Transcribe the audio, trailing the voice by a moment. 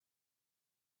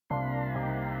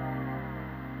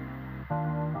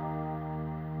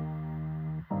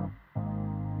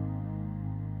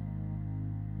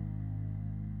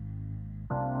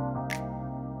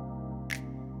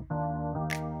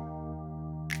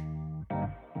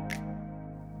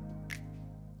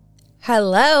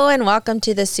Hello and welcome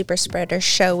to the Super Spreader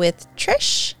Show with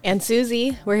Trish and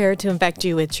Susie. We're here to infect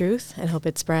you with truth and hope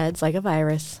it spreads like a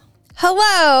virus.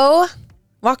 Hello.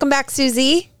 Welcome back,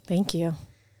 Susie. Thank you.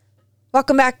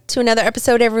 Welcome back to another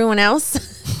episode, everyone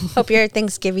else. Hope your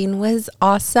Thanksgiving was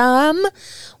awesome.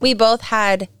 We both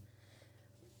had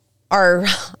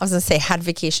had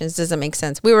vacations. Doesn't make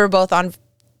sense. We were both on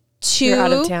You're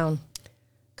out of town.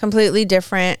 Completely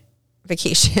different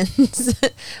vacations.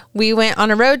 We went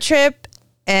on a road trip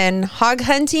and hog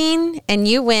hunting, and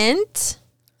you went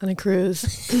on a cruise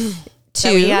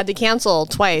that we had to cancel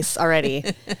twice already.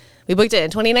 We booked it in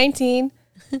 2019,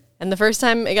 and the first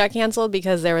time it got canceled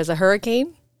because there was a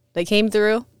hurricane that came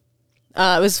through.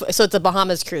 It's a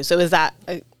Bahamas cruise. So it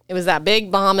was that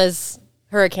big Bahamas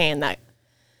hurricane that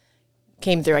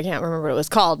came through. I can't remember what it was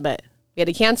called, but we had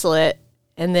to cancel it.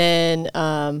 And then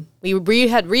we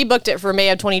had rebooked it for May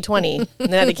of 2020 and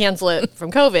then had to cancel it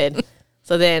from COVID.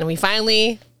 So then we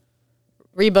finally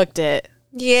rebooked it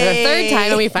for the third time,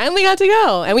 and we finally got to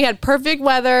go. And we had perfect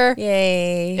weather.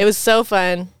 Yay. It was so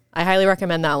fun. I highly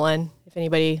recommend that one if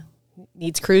anybody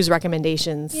needs cruise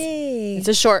recommendations. Yay. It's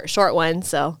a short one,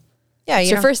 so yeah, it's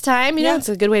your first time, you know, it's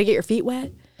a good way to get your feet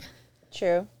wet.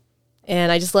 True.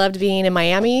 And I just loved being in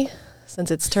Miami since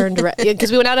it's turned red.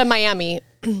 Because we went out of Miami.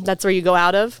 That's where you go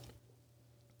out of.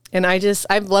 And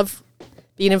I've loved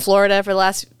being in Florida for the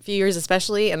last few years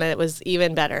especially, and it was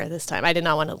even better this time. I did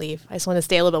not want to leave. I just want to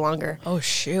stay a little bit longer. Oh,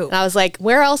 shoot. And I was like,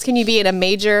 where else can you be in a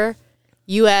major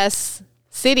U.S.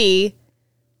 city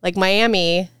like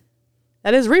Miami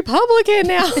that is Republican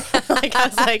now? Like, I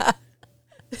was like,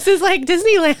 this is like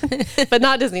Disneyland. But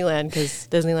not Disneyland, because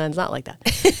Disneyland's not like that.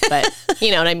 But you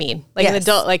know what I mean? Like an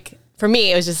adult, like for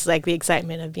me, it was just like the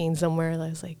excitement of being somewhere that I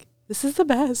was like, this is the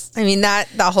best. I mean, that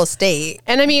whole state.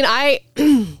 And I mean,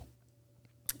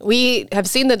 we have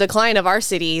seen the decline of our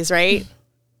cities, right?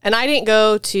 And I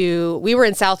didn't we were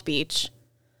in South Beach.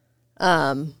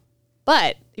 But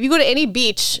if you go to any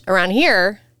beach around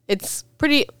here, it's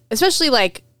pretty, especially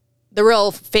like the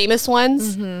real famous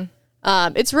ones.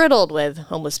 Mm-hmm. It's riddled with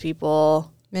homeless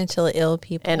people, mentally ill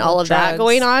people, and all of that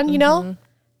going on, you know?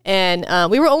 And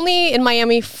we were only in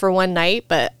Miami for one night,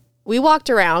 but we walked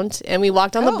around and we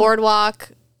walked on the boardwalk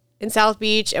in South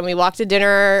Beach, and we walked to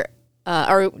dinner.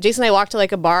 Or Jason and I walked to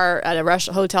like a bar at a Rush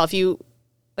hotel.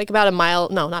 Like about a mile,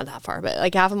 no, not that far, but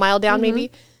like half a mile down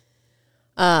maybe.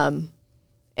 And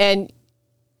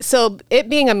so it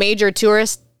being a major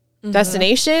tourist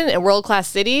destination and world-class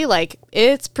city, like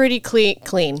it's pretty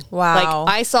clean. Wow.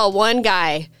 Like I saw one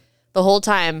guy the whole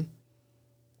time,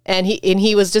 and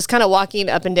he was just kind of walking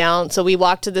up and down. So we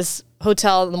walked to this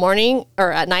hotel in the morning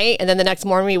or at night, and then the next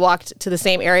morning we walked to the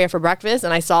same area for breakfast,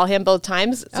 and I saw him both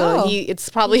times. So it's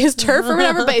probably his turf or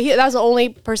whatever, but that was the only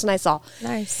person I saw.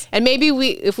 Nice. And maybe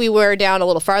if we were down a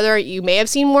little farther, you may have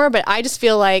seen more, but I just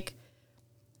feel like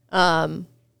that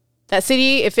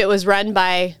city, if it was run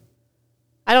by,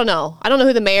 I don't know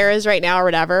who the mayor is right now or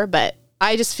whatever, but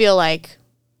I just feel like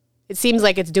it seems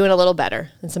like it's doing a little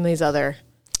better than some of these other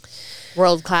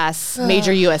world-class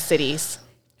major U.S. cities.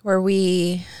 Where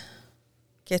we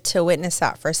get to witness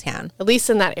that firsthand. At least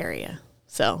in that area.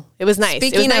 So it was nice.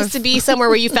 It was nice to be somewhere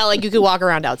where you felt like you could walk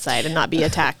around outside and not be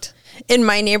attacked. In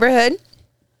my neighborhood,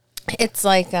 it's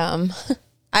like,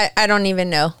 I don't even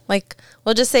know. Like,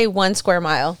 we'll just say 1 square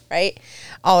mile, right?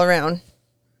 All around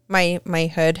my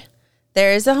hood.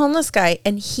 There is a homeless guy,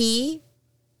 and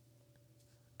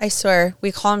I swear,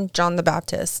 we call him John the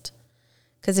Baptist.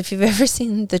 Because if you've ever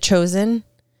seen The Chosen,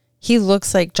 he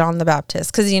looks like John the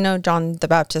Baptist. Because, you know, John the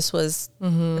Baptist was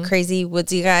a crazy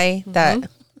woodsy guy that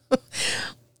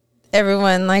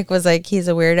everyone was like, he's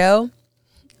a weirdo.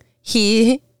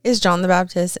 He is John the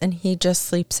Baptist, and he just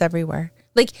sleeps everywhere.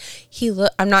 Like,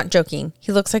 I'm not joking.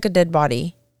 He looks like a dead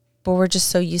body, but we're just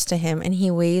so used to him. And he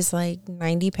weighs like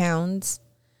 90 pounds.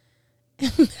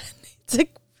 It's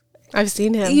like, I've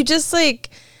seen him. he's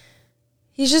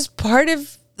just part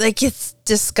of, like, it's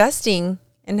disgusting.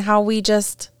 And how we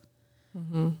just,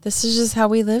 this is just how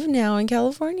we live now in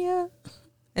California.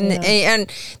 And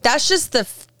that's just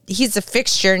he's a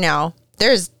fixture now.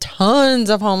 There's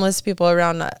tons of homeless people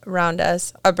around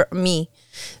us, me.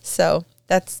 So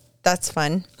that's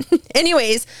fun.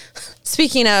 Anyways,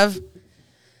 speaking of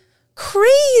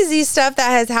crazy stuff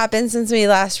that has happened since we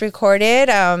last recorded,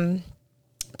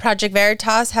 Project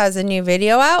Veritas has a new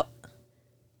video out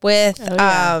with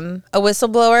a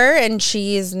whistleblower, and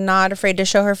she's not afraid to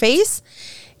show her face.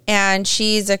 And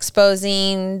she's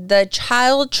exposing the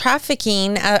child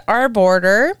trafficking at our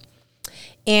border,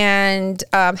 and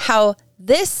how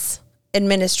this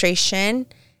administration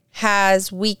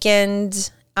has weakened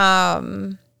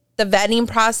the the vetting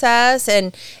process,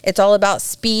 and it's all about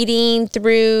speeding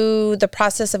through the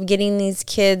process of getting these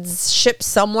kids shipped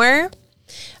somewhere.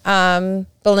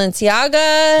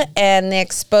 Balenciaga and the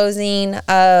exposing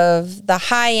of the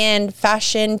high-end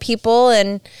fashion people,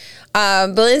 and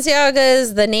Balenciaga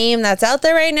is the name that's out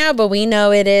there right now, but we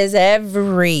know it is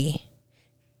every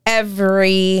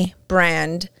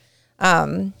brand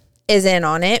is in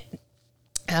on it.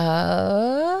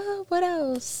 What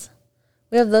else?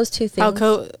 We have those two things.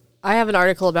 I have an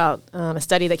article about a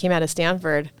study that came out of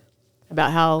Stanford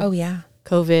about how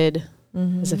COVID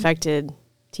has affected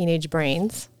teenage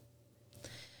brains.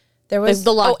 There was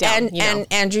the lockdown, and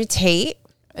Andrew Tate.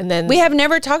 And then we have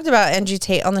never talked about Andrew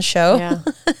Tate on the show. Yeah.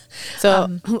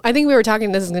 So I think we were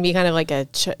talking, this is going to be kind of like a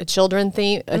children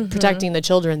theme, protecting the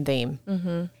children theme.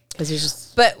 Because there's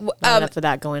just not enough of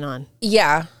that going on.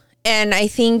 Yeah. And I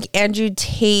think Andrew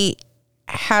Tate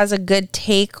has a good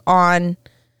take on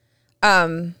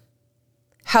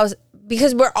how,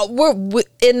 because we're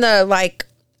in the like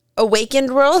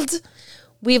awakened world,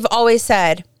 we've always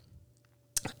said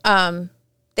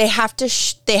they have to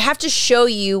show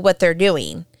you what they're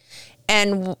doing,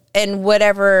 and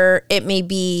whatever it may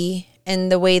be in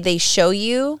the way they show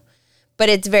you, but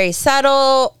it's very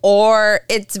subtle or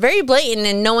it's very blatant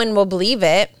and no one will believe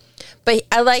it. But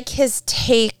I like his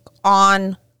take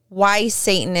on why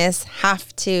Satanists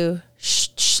have to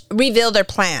reveal their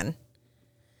plan.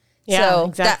 Yeah, so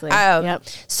exactly.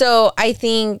 So I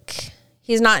think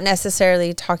he's not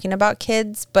necessarily talking about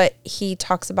kids, but he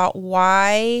talks about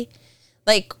why.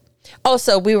 Like,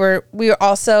 also we were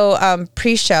also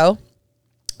pre-show.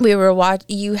 We were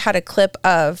you had a clip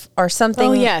of or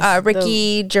something. Oh, yes.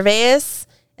 Ricky Gervais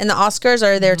and the Oscars,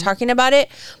 or they're talking about it.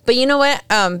 But you know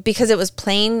what? Because it was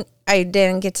playing, I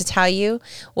didn't get to tell you.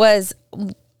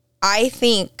 I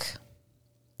think.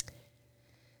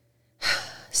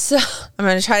 So I'm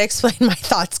going to try to explain my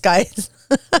thoughts, guys.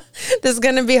 This is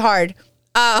going to be hard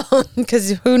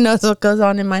because who knows what goes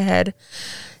on in my head.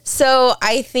 So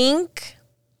I think,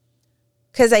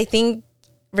 because I think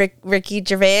Ricky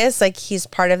Gervais, like, he's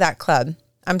part of that club.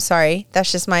 I'm sorry.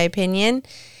 That's just my opinion.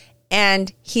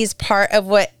 And he's part of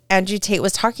what Andrew Tate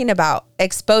was talking about,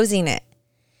 exposing it.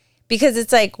 Because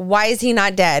it's like, why is he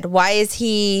not dead? Why is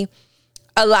he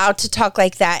allowed to talk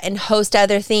like that and host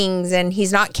other things, and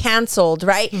he's not canceled,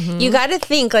 right? You got to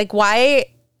think, like, why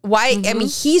I mean,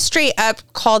 he straight up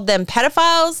called them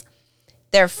pedophiles.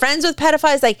 They're friends with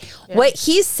pedophiles. Like, what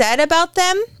he said about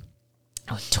them,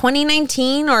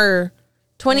 2019 or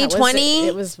 2020,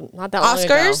 it was not that long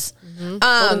Oscars, ago.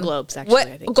 Golden Globes, actually.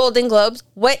 I think. Golden Globes.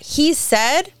 What he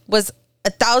said was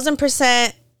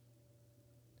 1,000%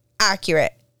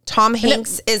 accurate. Tom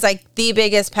Hanks is like the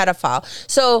biggest pedophile.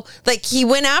 So, like, he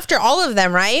went after all of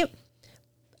them, right?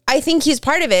 I think he's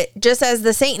part of it, just as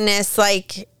the Satanists,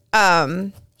 like,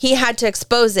 he had to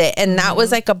expose it. And that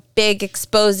was like a big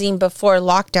exposing before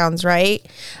lockdowns, right?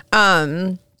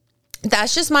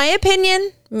 That's just my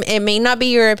opinion. It may not be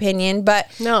your opinion, but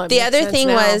the other thing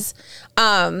was,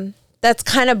 that's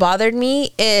kind of bothered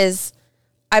me is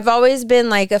I've always been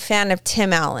like a fan of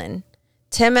Tim Allen.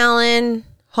 Tim Allen,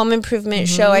 Home Improvement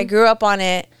show. I grew up on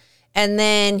it. And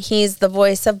then he's the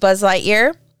voice of Buzz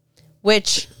Lightyear,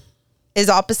 which is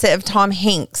opposite of Tom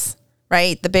Hanks,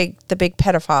 right? The big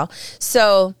pedophile.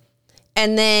 So,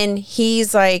 and then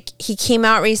he's like, he came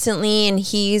out recently and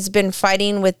he's been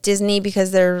fighting with Disney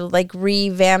because they're like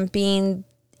revamping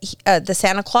the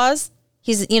Santa Claus.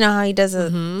 He's, you know how he does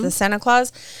the Santa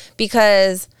Claus,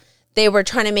 because they were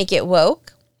trying to make it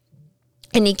woke.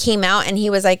 And he came out and he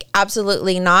was like,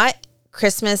 absolutely not.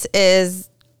 Christmas is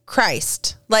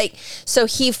Christ. Like, so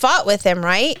he fought with him,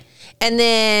 right? And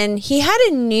then he had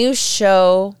a new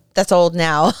show that's old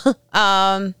now,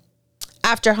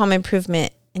 after Home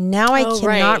Improvement. And now I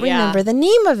cannot remember the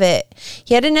name of it.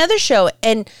 He had another show.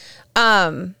 And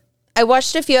I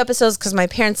watched a few episodes because my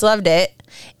parents loved it.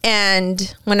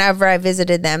 And whenever I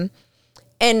visited them,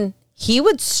 and he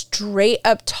would straight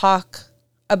up talk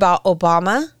about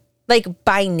Obama, like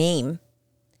by name,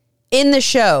 in the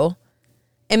show,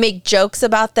 and make jokes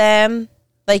about them,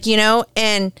 like, you know,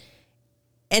 and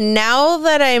now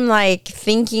that I'm like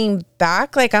thinking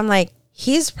back, like, I'm like,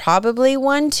 he's probably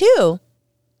one too.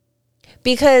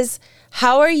 Because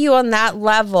how are you on that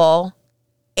level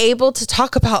able to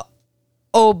talk about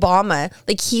Obama?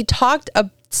 Like, he talked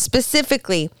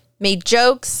specifically, made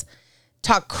jokes,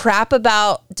 talked crap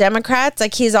about Democrats.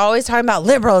 Like, he's always talking about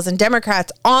liberals and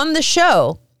Democrats on the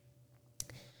show.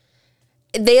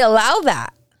 They allow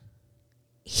that.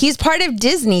 he's part of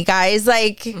Disney, guys.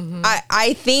 Like,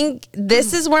 I think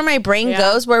this is where my brain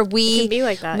goes, where we be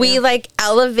like that, like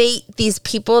elevate these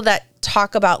people that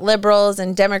talk about liberals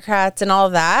and Democrats and all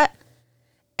that.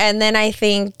 And then I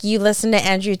think you listen to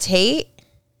Andrew Tate,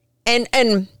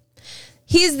 and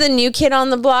he's the new kid on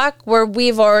the block where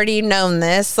we've already known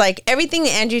this. Like, everything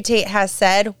that Andrew Tate has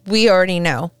said, we already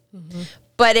know.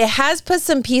 But it has put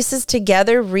some pieces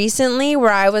together recently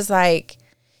where I was like,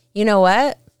 you know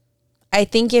what? I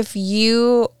think if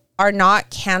you are not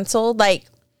canceled, like,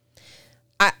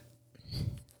 I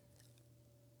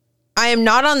am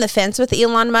not on the fence with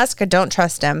Elon Musk. I don't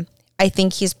trust him. I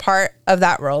think he's part of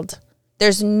that world.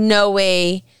 There's no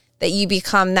way that you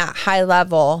become that high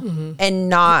level and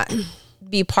not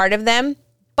be part of them.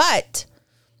 But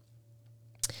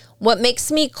what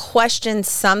makes me question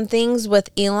some things with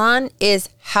Elon is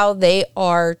how they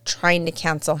are trying to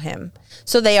cancel him.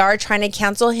 So they are trying to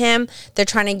cancel him. They're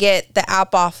trying to get the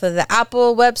app off of the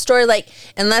Apple web store. Like,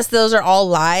 unless those are all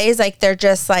lies, like, they're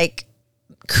just like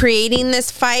creating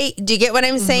this fight. Do you get what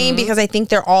I'm saying? Because I think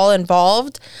they're all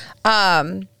involved.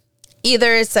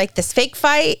 Either it's like this fake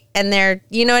fight and they're,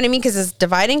 you know what I mean? Because it's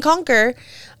divide and conquer.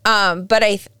 But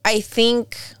I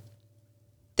think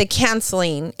the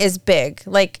canceling is big.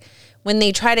 Like, when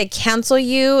they try to cancel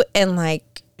you and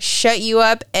like shut you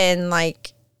up and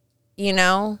like, you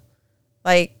know,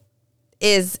 like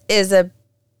is a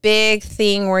big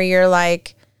thing where you're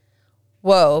like,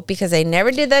 whoa, because I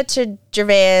never did that to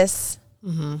Gervais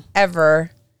ever.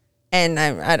 And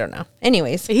I don't know.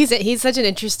 Anyways, he's such an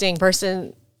interesting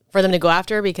person for them to go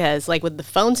after, because like with the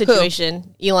phone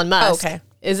situation, Elon Musk,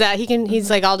 is that he's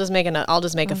like, I'll just make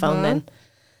a phone then.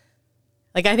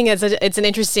 Like, I think it's an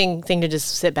interesting thing to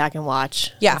just sit back and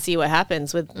watch and see what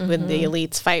happens with the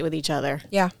elites fight with each other.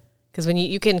 Yeah. Because when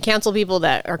you can cancel people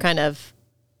that are kind of,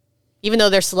 even though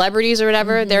they're celebrities or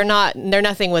whatever, they're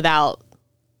nothing without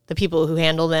the people who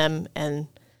handle them and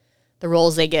the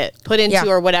roles they get put into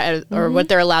or whatever, or what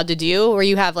they're allowed to do. Or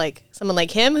you have like someone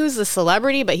like him who's a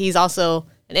celebrity, but he's also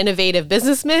an innovative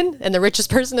businessman and the richest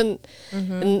person in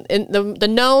the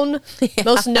known,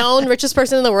 most known richest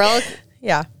person in the world.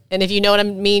 Yeah. And if you know what I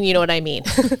mean, you know what I mean.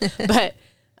 But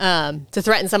to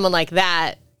threaten someone like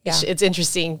that, it's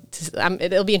interesting.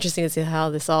 It'll be interesting to see how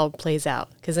this all plays out.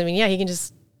 Because, I mean, he can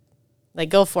just, like,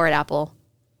 go for it, Apple.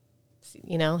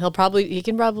 You know, he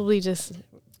can probably just...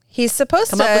 He's supposed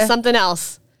to... come up with something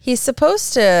else. He's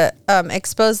supposed to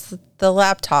expose the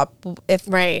laptop.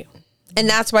 Right. And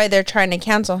that's why they're trying to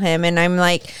cancel him. And I'm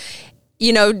like,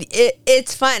 you know,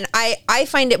 it's fun. I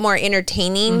find it more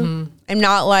entertaining. I'm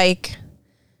not, like...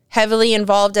 heavily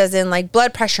involved as in like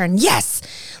blood pressure and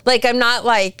like I'm not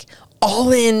like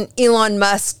all in Elon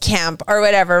Musk camp or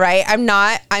whatever, right?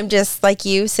 I'm just like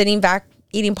you, sitting back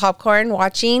eating popcorn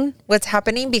watching what's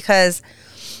happening, because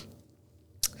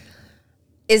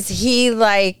is he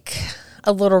like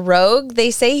a little rogue?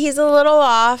 They say he's a little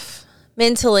off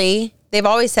mentally. They've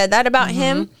always said that about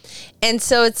him. And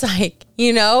so it's like,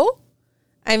 you know,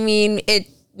 I mean,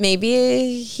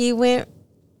 maybe he went,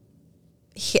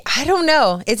 I don't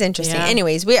know. It's interesting. Yeah.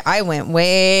 Anyways, I went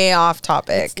way off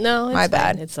topic. It's my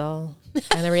bad. It's all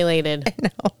kind of related.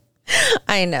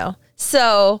 I know.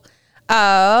 So,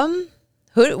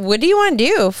 what do you want to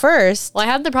do first? Well, I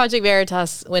have the Project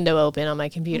Veritas window open on my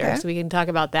computer, so we can talk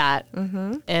about that.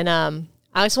 And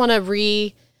I just want to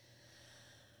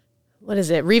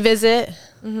revisit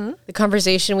the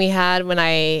conversation we had when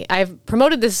I've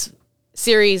promoted this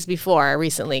series before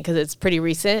recently, because it's pretty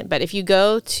recent. But if you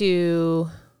go to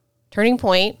Turning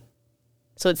Point,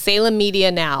 so it's Salem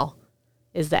Media Now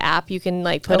is the app you can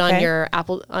like put on your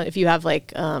Apple, if you have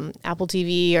like Apple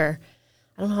TV, or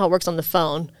I don't know how it works on the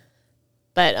phone,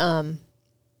 but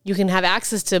you can have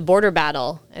access to Border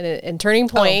Battle, and Turning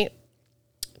Point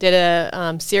did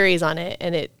a series on it,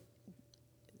 and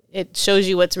it shows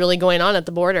you what's really going on at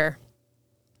the border.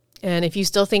 And if you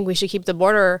still think we should keep the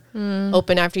border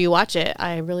open after you watch it,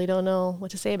 I really don't know what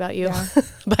to say about you. Yeah.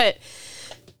 But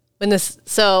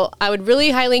so I would really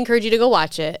highly encourage you to go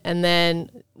watch it. And then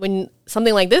when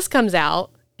something like this comes out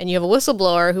and you have a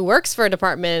whistleblower who works for a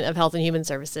Department of Health and Human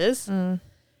Services, and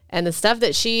the stuff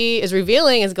that she is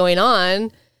revealing is going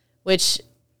on, which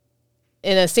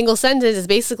in a single sentence is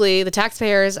basically the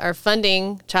taxpayers are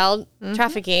funding child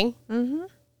trafficking.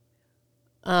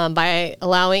 By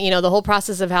allowing, the whole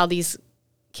process of how these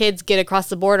kids get across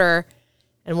the border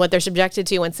and what they're subjected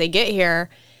to once they get here.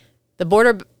 The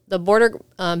border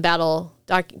battle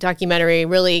documentary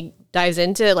really dives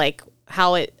into like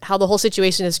how the whole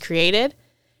situation is created.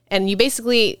 And you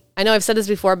basically, I know I've said this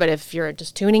before, but if you're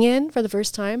just tuning in for the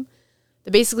first time,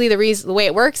 the way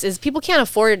it works is people can't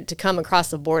afford to come across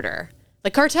the border.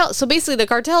 The cartel. So basically, the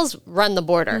cartels run the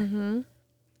border.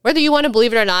 Whether you want to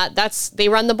believe it or not, they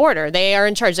run the border. They are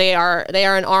in charge. They are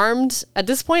an armed, at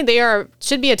this point,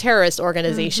 should be a terrorist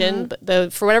organization.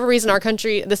 But for whatever reason,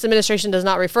 this administration does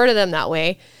not refer to them that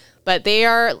way. But they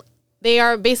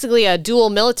are basically a dual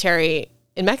military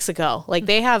in Mexico. Like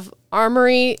they have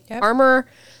armor.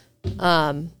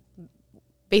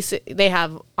 They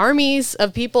have armies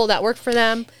of people that work for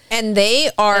them, and they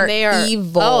are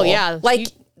evil. Oh yeah,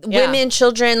 women,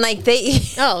 children, like they.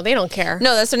 Oh, they don't care.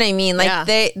 No, that's what I mean.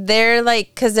 Like they're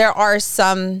like, because there are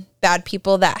some bad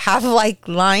people that have like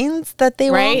lines that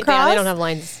they won't cross. Yeah, they don't have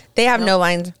lines. They have no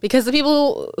lines because the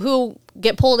people who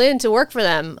get pulled in to work for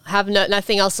them have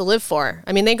nothing else to live for.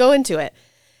 I mean, they go into it,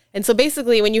 and so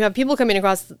basically, when you have people coming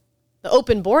across the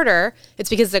open border, it's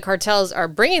because the cartels are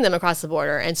bringing them across the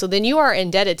border, and so then you are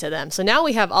indebted to them. So now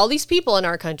we have all these people in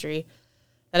our country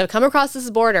that have come across this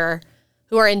border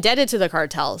who are indebted to the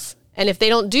cartels. And if they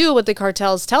don't do what the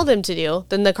cartels tell them to do,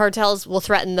 then the cartels will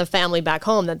threaten the family back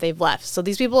home that they've left. So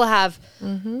these people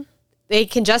they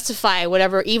can justify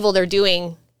whatever evil they're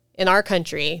doing in our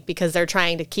country because they're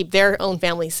trying to keep their own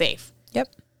family safe. Yep.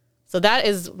 So that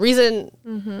is reason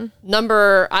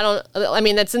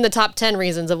that's in the top 10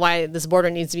 reasons of why this border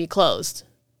needs to be closed.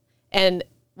 And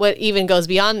what even goes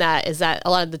beyond that is that a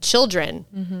lot of the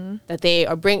children that they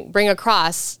are bring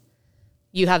across,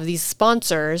 you have these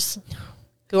sponsors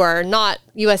who are not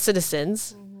U.S.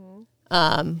 citizens, who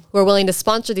are willing to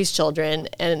sponsor these children.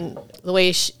 And the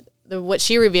way what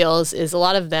she reveals is a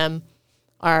lot of them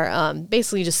are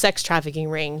basically just sex trafficking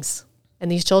rings. And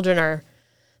these children are,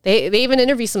 they even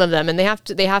interview some of them, and they have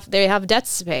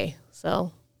debts to pay.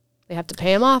 So they have to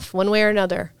pay them off one way or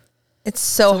another. It's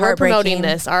so heartbreaking. We're promoting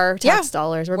this. Our tax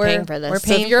dollars. We're paying for this.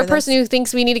 So if you're a person who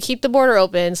thinks we need to keep the border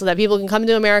open so that people can come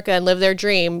to America and live their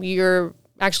dream, you're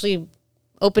actually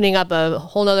opening up a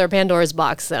whole nother Pandora's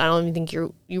box that I don't even think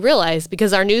you realize,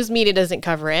 because our news media doesn't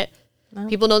cover it. No.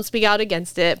 People don't speak out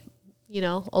against it.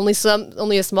 Only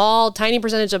a small, tiny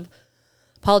percentage of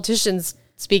politicians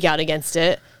speak out against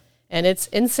it, and it's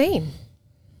insane.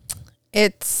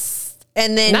 And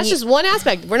that's just one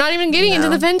aspect. We're not even getting into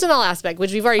the fentanyl aspect,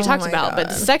 which we've already talked about, but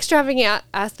the sex trafficking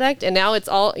aspect, and now it's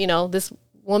all, this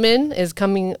woman is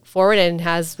coming forward and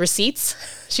has receipts.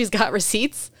 She's got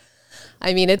receipts.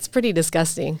 I mean, it's pretty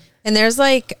disgusting. And there's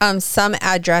like some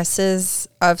addresses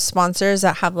of sponsors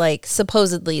that have like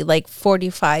supposedly like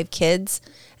 45 kids,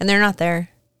 and they're not there.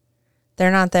 They're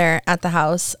not there at the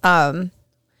house. And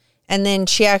then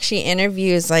she actually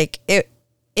interviews like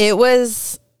it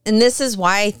was, and this is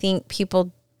why I think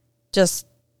people just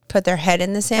put their head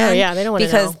in the sand. Oh yeah, they don't want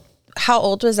to know. Because how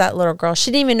old was that little girl?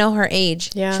 She didn't even know her age.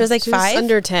 Yeah, she was like 5.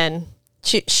 Under 10.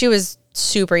 She was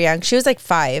super young. She was like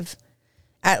 5.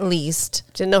 At least.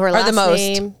 Didn't know her last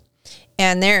name.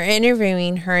 And they're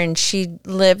interviewing her, and she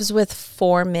lives with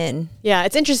 4 men. Yeah,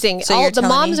 it's interesting. So the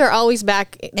moms are always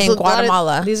back in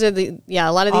Guatemala.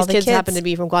 A lot of these kids happen to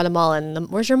be from Guatemala. And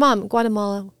where's your mom?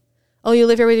 Guatemala. Oh, you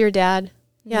live here with your dad?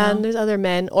 Yeah, and there's other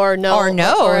men. Or no.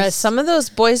 Or some of those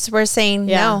boys were saying,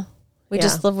 no, we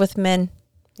just live with men.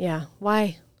 Yeah.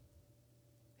 Why?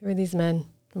 Who are these men?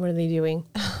 What are they doing?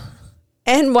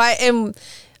 And why?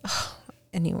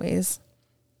 Anyways.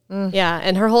 Yeah,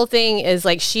 and her whole thing is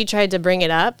like she tried to bring it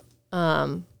up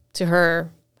to her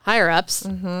higher ups,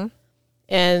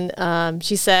 and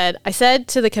she said, "I said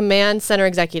to the command center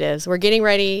executives, we're getting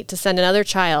ready to send another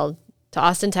child to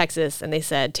Austin, Texas, and they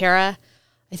said, Tara,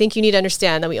 I think you need to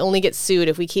understand that we only get sued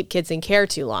if we keep kids in care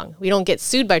too long. We don't get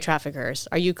sued by traffickers.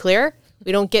 Are you clear?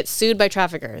 We don't get sued by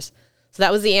traffickers." So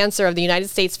that was the answer of the United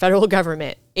States federal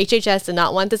government. HHS did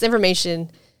not want this information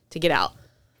to get out.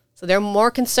 So they're more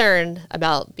concerned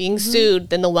about being sued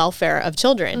than the welfare of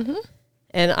children.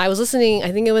 And I was listening,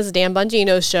 I think it was Dan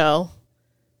Bongino's show,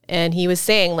 and he was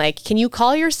saying, like, can you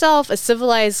call yourself a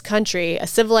civilized country, a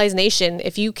civilized nation,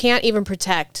 if you can't even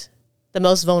protect the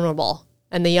most vulnerable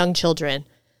and the young children?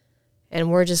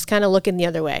 And we're just kind of looking the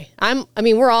other way.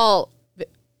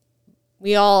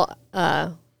 We all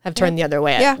have turned the other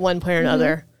way at one point or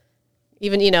another.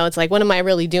 Even, it's like, what am I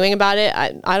really doing about it?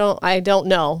 I don't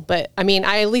know. But I mean,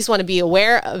 I at least want to be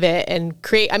aware of it and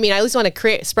I at least want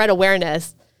to spread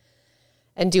awareness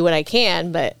and do what I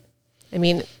can. But I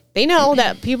mean, they know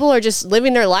that people are just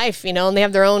living their life, and they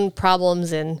have their own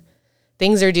problems and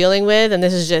things they're dealing with. And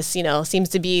this is just, seems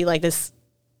to be like this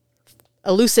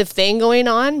elusive thing going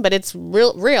on, but it's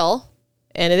real,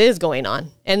 and it is going on.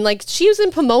 And like, she was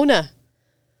in Pomona,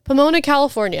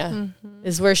 California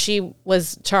is where she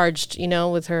was charged,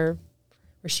 with her,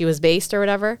 where she was based or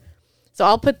whatever. So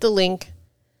I'll put the link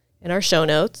in our show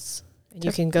notes, And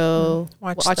you can go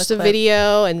watch the clip.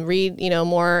 video and read,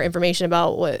 more information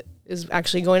about what is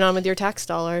actually going on with your tax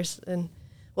dollars and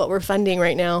what we're funding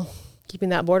right now, keeping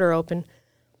that border open.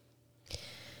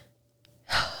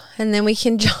 And then we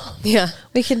can jump. Yeah.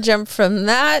 We can jump from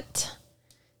that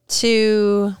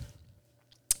to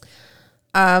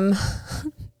the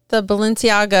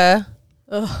Balenciaga.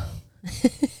 Oh.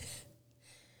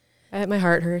 My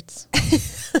heart hurts.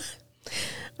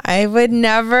 I would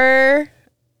never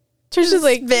Trisha's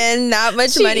like spend that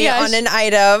much money on an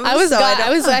item. I was gone.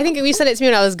 I think you sent it to me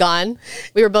when I was gone.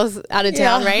 We were both out of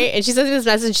town, right? And she sent me this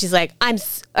message. She's like, I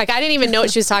didn't even know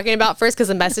what she was talking about first because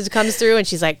the message comes through and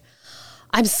she's like,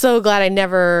 I'm so glad I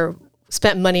never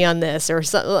spent money on this or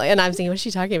something. And I'm thinking, what's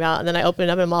she talking about? And then I open it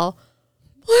up and I'm all,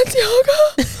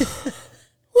 Balenciaga?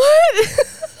 What?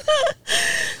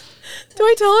 Do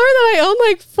I tell her that I own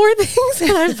like 4 things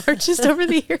that I've purchased over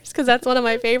the years? Because that's one of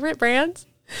my favorite brands.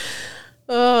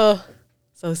 Oh,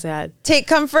 so sad. Take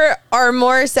comfort or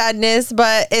more sadness,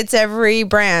 but it's every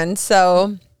brand.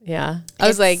 So yeah, I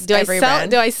was like, do I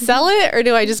sell it or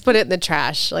do I just put it in the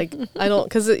trash? Like, I don't,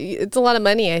 because it's a lot of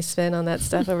money I spend on that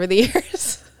stuff over the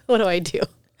years. What do I do?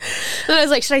 And I was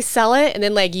like, should I sell it and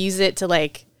then like use it to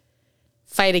like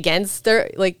fight against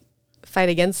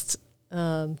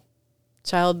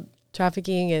child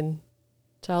trafficking and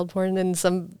child porn in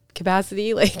some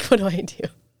capacity? Like, what do I do?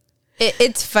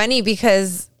 It's funny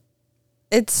because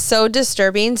it's so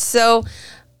disturbing. So,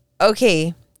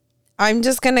 okay, I'm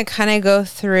just going to kind of go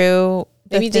through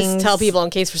maybe just tell people in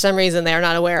case for some reason they're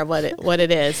not aware of what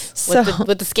it is,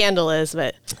 what the scandal is.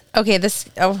 But okay,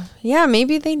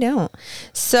 maybe they don't.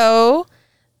 So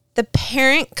the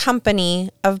parent company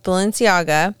of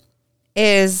Balenciaga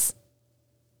is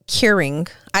Kering.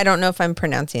 I don't know if I'm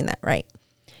pronouncing that right.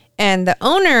 And the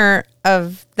owner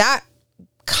of that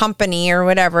company or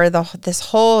whatever, this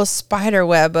whole spider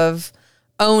web of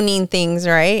owning things,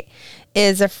 right,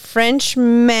 is a French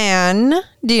man.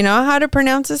 Do you know how to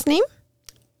pronounce his name?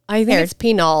 I think it's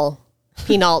Pinault.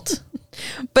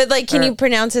 But like, can you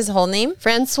pronounce his whole name?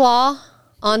 Francois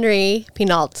Henri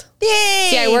Pinault. Yay!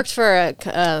 See, I worked for a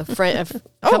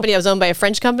company that was owned by a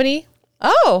French company.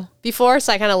 Oh, before,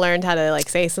 so I kind of learned how to like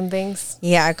say some things.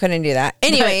 Yeah, I couldn't do that.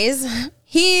 Anyways,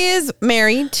 he is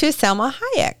married to Selma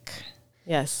Hayek.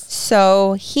 Yes.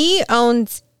 So he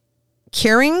owns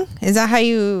Kering. Is that how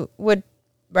you would,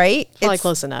 right? Probably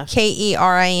close enough.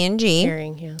 Kering.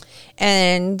 Kering, yeah.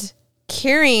 And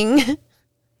Kering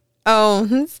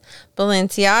owns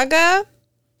Balenciaga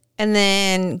and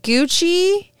then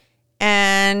Gucci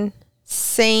and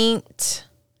Yves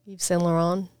Saint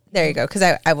Laurent. There you go. Because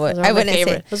I wouldn't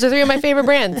say. Those are 3 of my favorite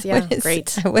brands. Yeah,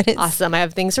 great. Awesome. I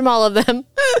have things from all of them.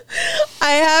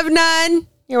 I have none.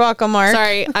 You're welcome, Mark.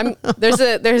 Sorry.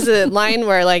 There's a line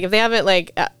where like if they haven't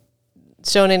like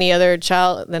shown any other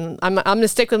child, then I'm gonna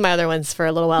stick with my other ones for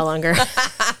a little while longer.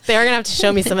 They are gonna have to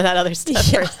show me some of that other stuff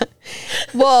first.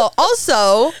 Well,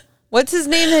 also, what's his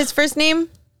name? His first name?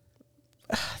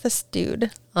 This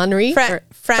dude. Henri?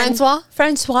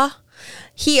 Francois.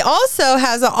 He also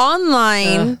has an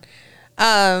online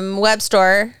web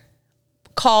store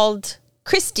called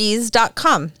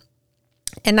Christie's.com.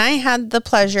 And I had the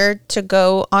pleasure to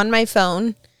go on my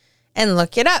phone and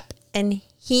look it up. And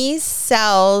he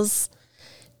sells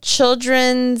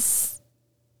children's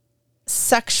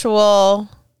sexual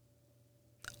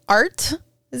art.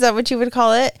 Is that what you would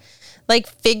call it? Like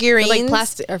figurines. Like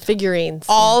plastic or figurines.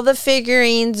 All the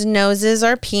figurines' noses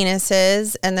are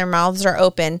penises and their mouths are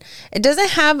open. It doesn't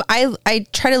have, I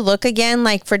try to look again,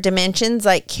 like for dimensions,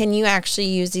 like can you actually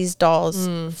use these dolls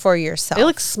for yourself? They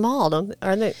look small, don't they?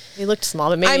 Aren't they? They looked small,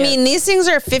 but maybe. I mean, these things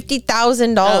are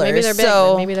 $50,000. Maybe they're big.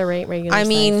 So, maybe they're regular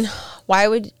size.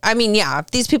 Yeah,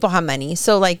 these people have money.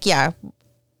 So like, yeah,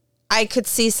 I could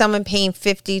see someone paying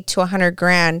 $50,000 to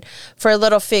 $100,000 for a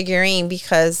little figurine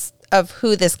because of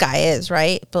who this guy is,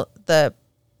 right? The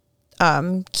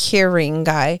Kering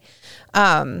guy,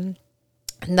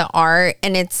 the art,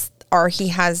 and it's art. He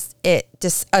has a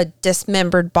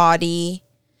dismembered body,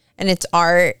 and it's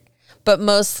art, but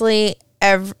mostly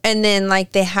and then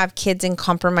like they have kids in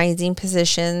compromising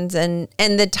positions, and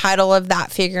the title of that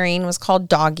figurine was called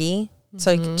Doggy.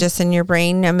 So just in your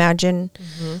brain, imagine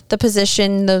the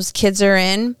position those kids are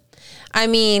in. I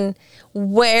mean,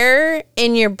 where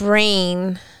in your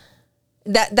brain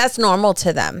that's normal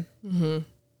to them,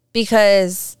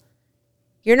 because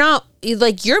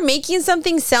you're making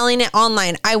something, selling it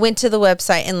online. I went to the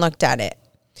website and looked at it.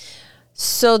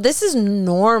 So this is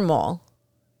normal,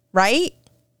 right?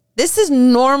 this is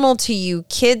normal to you.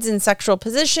 Kids in sexual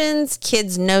positions,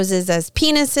 kids' noses as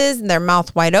penises, and their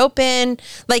mouth wide open.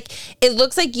 Like, it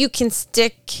looks like you can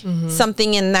stick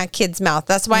something in that kid's mouth.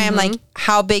 That's why I'm like,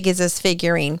 how big is this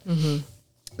figurine?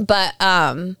 But,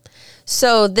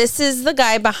 so this is the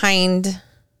guy behind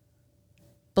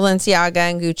Balenciaga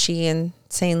and Gucci and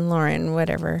Saint Laurent,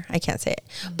 whatever. I can't say it.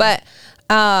 But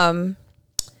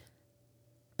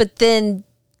then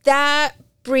that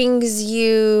brings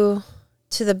you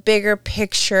to the bigger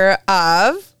picture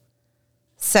of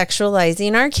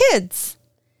sexualizing our kids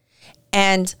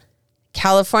and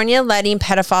California letting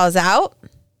pedophiles out.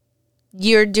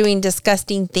 You're doing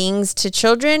disgusting things to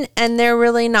children and they're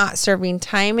really not serving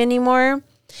time anymore.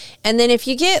 And then if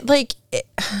you get like,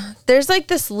 there's like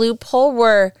this loophole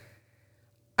where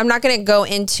I'm not going to go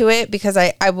into it because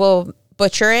I will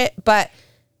butcher it, but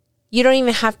you don't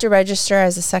even have to register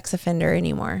as a sex offender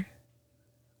anymore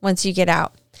once you get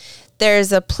out.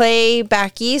 There's a play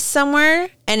back east somewhere,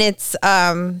 and it's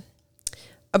a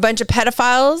bunch of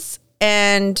pedophiles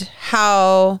and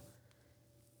how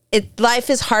life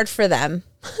is hard for them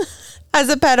as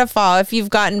a pedophile if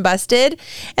you've gotten busted.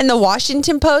 And the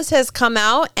Washington Post has come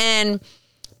out and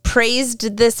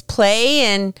praised this play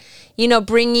and, you know,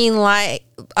 bringing light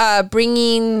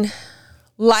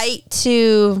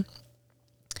to,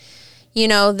 you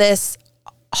know, this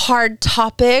hard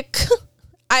topic.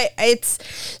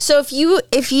 So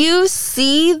if you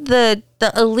see the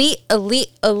elite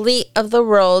of the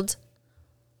world,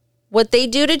 what they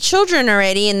do to children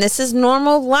already, and this is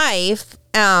normal life,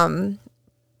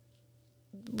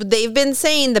 they've been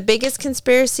saying the biggest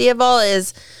conspiracy of all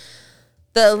is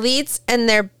the elites and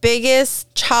their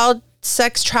biggest child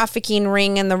sex trafficking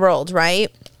ring in the world, right?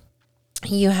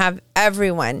 You have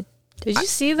everyone. Did you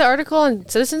see the article on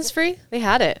Citizens Free? They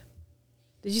had it.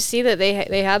 Did you see that they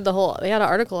had an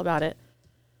article about it?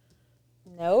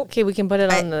 Nope. Okay, we can put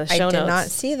it on the show notes. I did not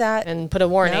see that. And put a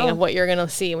warning of what you're going to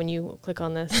see when you click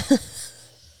on this.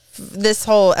 This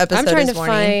whole episode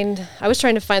I was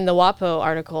trying to find the WAPO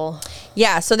article.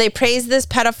 Yeah, so they praise this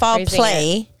pedophile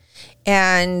play.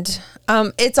 And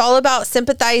it's all about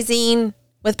sympathizing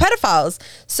with pedophiles.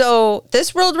 So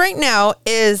this world right now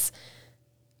is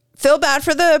feel bad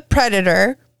for the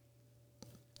predator.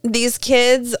 These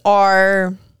kids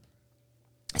are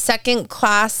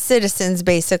second-class citizens,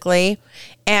 basically.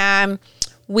 And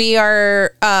we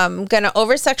are going to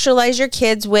over-sexualize your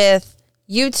kids with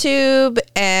YouTube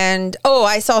and,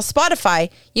 I saw Spotify.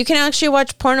 You can actually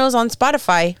watch pornos on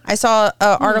Spotify. I saw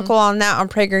an article on that on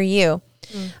PragerU.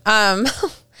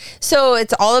 So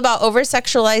it's all about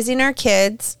over-sexualizing our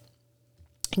kids,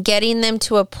 getting them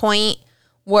to a point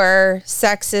where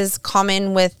sex is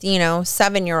common with,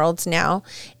 7-year-olds now.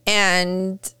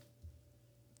 And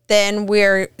then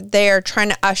they are trying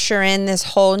to usher in this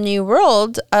whole new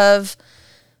world of,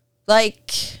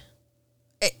 like,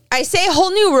 I say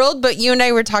whole new world, but you and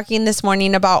I were talking this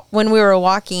morning about when we were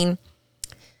walking.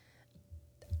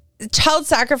 Child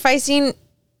sacrificing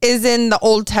is in the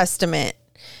Old Testament.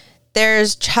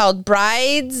 There's child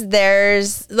brides.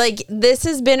 There's, like, this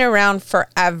has been around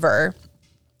forever.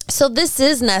 So this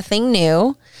is nothing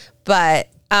new, but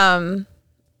I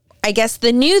guess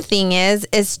the new thing is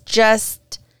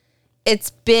just it's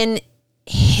been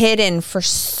hidden for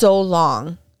so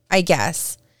long, I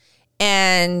guess.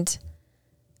 And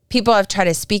people have tried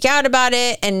to speak out about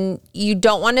it, and you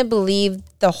don't want to believe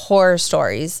the horror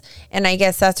stories. And I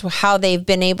guess that's how they've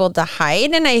been able to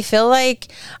hide. And I feel like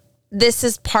this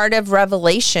is part of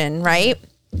Revelation, right?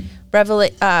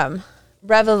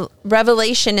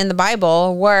 Revelation in the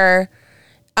Bible where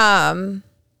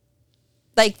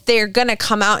like they're gonna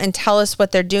come out and tell us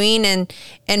what they're doing and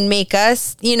make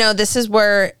us, this is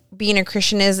where being a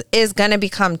Christian is gonna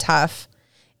become tough,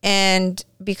 and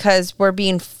because we're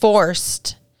being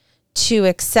forced to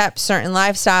accept certain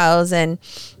lifestyles,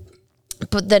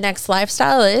 but the next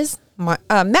lifestyle is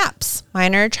MAPS,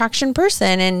 minor attraction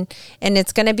person, and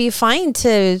it's going to be fine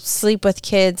to sleep with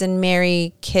kids and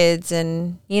marry kids,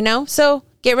 and so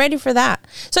get ready for that.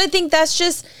 So I think that's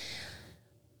just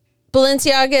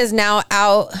Balenciaga is now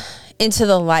out into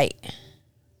the light,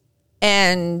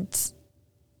 and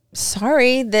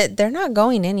sorry that they're not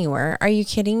going anywhere. Are you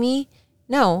kidding me?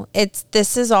 No,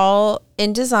 this is all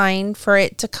in design for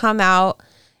it to come out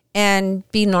and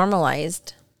be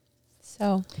normalized.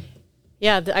 So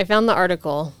yeah, I found the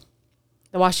article,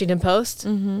 the Washington Post,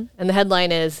 and the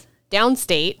headline is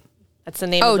Downstate. That's the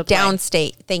name of the play.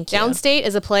 Downstate. Thank you. Downstate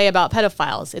is a play about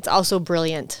pedophiles. It's also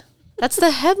brilliant. That's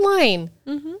the headline.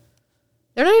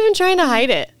 They're not even trying to hide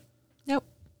it. Nope.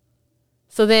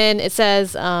 So then it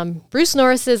says, Bruce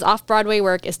Norris's off-Broadway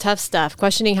work is tough stuff,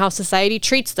 questioning how society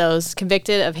treats those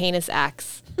convicted of heinous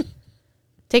acts.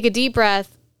 Take a deep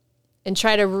breath and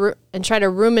try to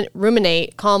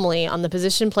ruminate calmly on the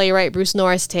position playwright Bruce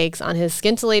Norris takes on his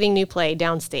scintillating new play,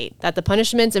 Downstate, that the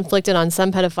punishments inflicted on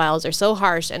some pedophiles are so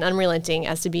harsh and unrelenting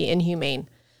as to be inhumane.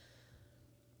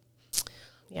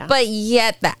 Yeah. But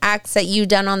yet the acts that you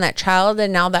done on that child,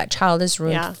 and now that child is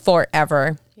ruined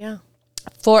forever. Yeah.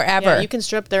 Forever. Yeah, you can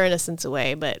strip their innocence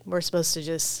away, but we're supposed to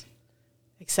just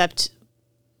accept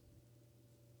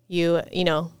you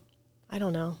know, I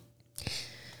don't know.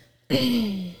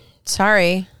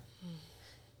 Sorry.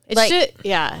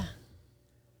 Yeah.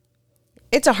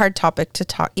 It's a hard topic to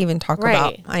talk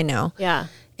about. I know. Yeah.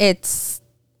 It's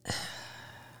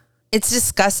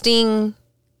disgusting,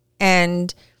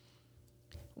 and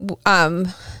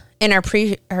in our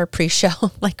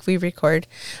pre-show, like we record,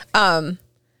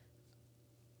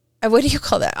 what do you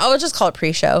call that? I'll just call it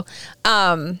pre-show.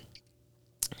 You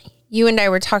and I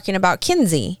were talking about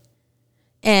Kinsey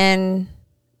and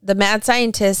the mad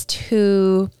scientist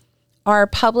who our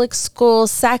public school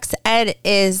sex ed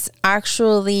is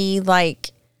actually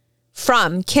like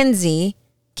from Kinsey,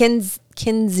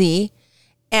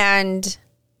 and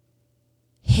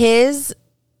his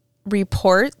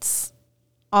reports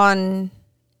on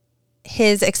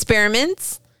his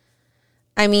experiments.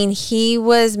 I mean, he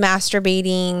was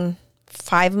masturbating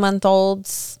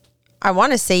 5-month-olds. I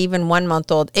want to say even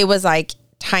 1-month-old. It was like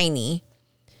tiny.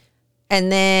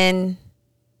 And then,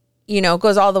 it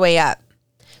goes all the way up.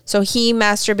 So he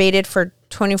masturbated for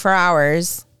 24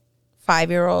 hours,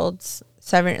 5-year-olds,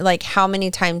 7, like how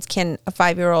many times can a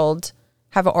 5-year-old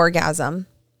have an orgasm?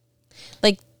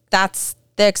 Like that's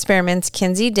the experiments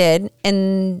Kinsey did,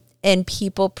 and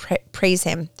people praise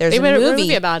him. They made a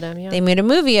movie about him. Yeah. They made a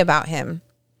movie about him.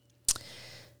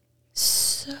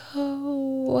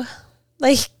 So,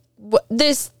 like,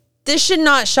 this should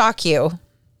not shock you.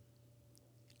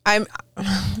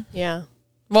 Yeah.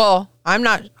 Well, I'm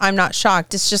not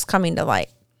shocked. It's just coming to light.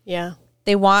 Yeah.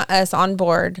 They want us on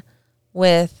board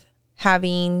with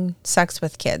having sex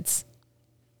with kids,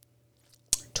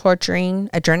 torturing,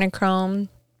 adrenochrome.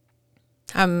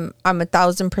 I'm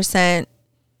 1,000%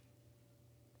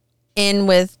 in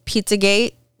with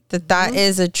Pizzagate. That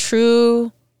is a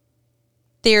true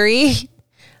theory.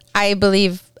 I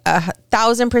believe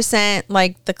 1,000%,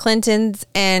 like the Clintons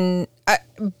and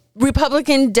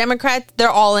Republican, Democrats, they're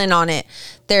all in on it.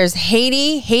 There's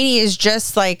Haiti. Haiti is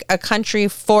just like a country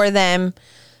for them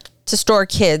to store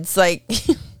kids. Like,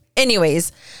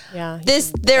 anyways, yeah.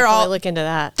 They're all look into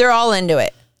that. They're all into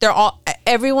it.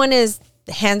 Everyone is,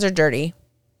 hands are dirty.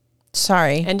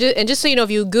 Sorry. And just so you know,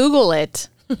 if you Google it,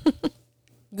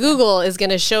 Google is going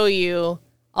to show you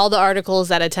all the articles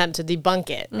that attempt to debunk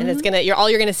it, and it's all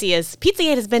you're gonna see is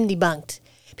Pizzagate has been debunked.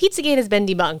 Pizzagate has been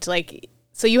debunked. Like,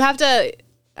 so you have to.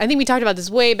 I think we talked about this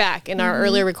way back in our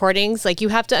earlier recordings. Like, you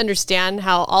have to understand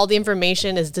how all the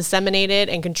information is disseminated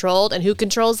and controlled, and who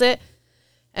controls it.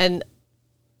 And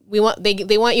they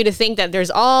want you to think that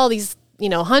there's all these,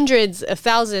 hundreds of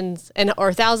thousands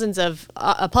or thousands of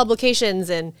publications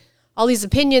and all these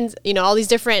opinions, all these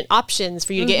different options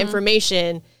for you to get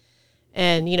information.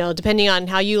 And, depending on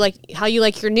how you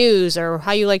like your news or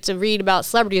how you like to read about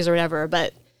celebrities or whatever,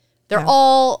 but they're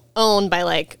all owned by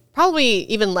like probably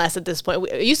even less at this point.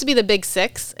 It used to be the big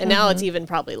six, and now it's even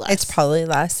probably less. It's probably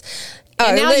less.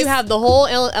 And now you have the whole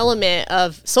element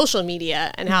of social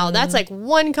media and how that's like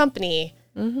one company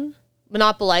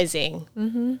monopolizing.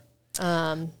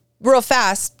 Real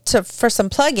fast for some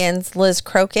plugins, Liz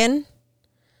Crokin.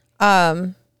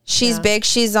 She's big.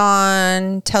 She's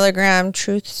on Telegram,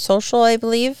 Truth Social, I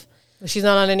believe. She's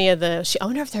not on any of the. I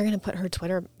wonder if they're going to put her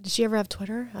Twitter. Did she ever have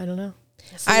Twitter? I don't know.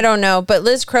 I don't know. But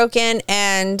Liz Crokin,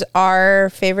 and our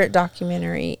favorite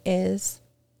documentary is,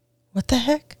 what the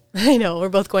heck? I know. We're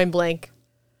both going blank.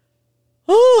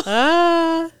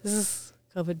 Oh, this is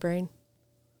COVID brain.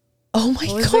 Oh my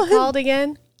God. What was it called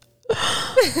again?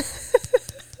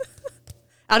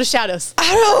 Out of Shadows.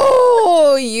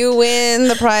 Oh, you win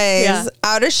the prize. Yeah.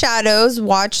 Out of Shadows.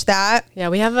 Watch that. Yeah,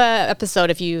 we have an episode.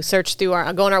 If you search through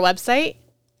go on our website,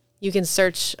 you can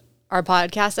search our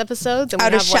podcast episodes. And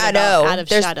Out of Shadow. Out of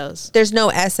Shadows. There's no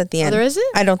S at the end. Oh, there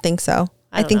isn't? I don't think so.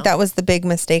 I think know. that was the big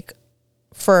mistake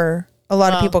for a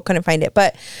lot of people couldn't find it.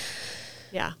 But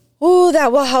yeah. Oh,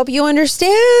 that will help you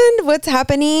understand what's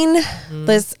happening.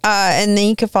 Liz, and then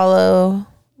you can follow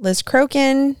Liz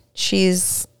Crokin.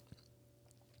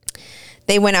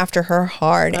 They went after her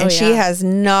hard, and she has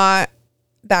not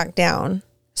backed down.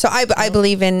 So I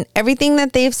believe in everything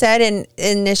that they've said, and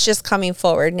it's just coming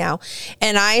forward now.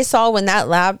 And I saw when that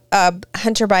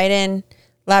Hunter Biden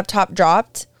laptop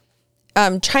dropped,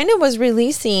 China was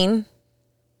releasing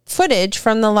footage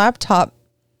from the laptop.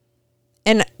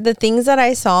 And the things that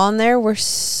I saw on there were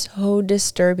so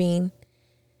disturbing.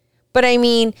 But I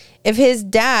mean, if his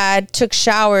dad took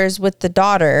showers with the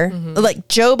daughter, like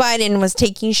Joe Biden was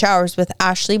taking showers with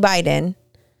Ashley Biden,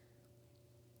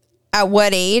 at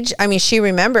what age? I mean, she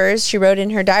remembers, she wrote in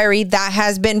her diary, that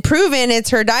has been proven, it's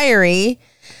her diary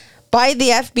by the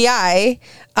FBI.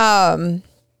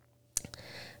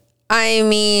 I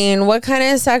mean, what kind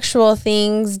of sexual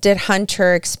things did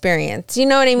Hunter experience? You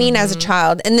know what I mean? As a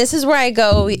child. And this is where I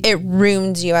go, it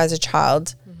ruins you as a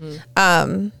child.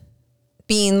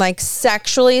 Being like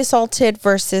sexually assaulted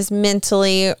versus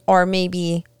mentally or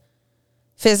maybe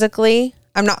physically.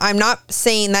 I'm not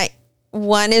saying that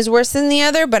one is worse than the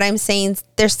other, but I'm saying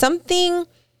there's something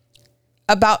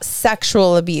about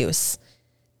sexual abuse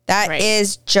that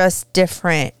is just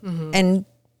different and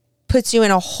puts you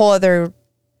in a whole other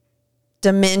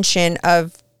dimension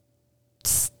of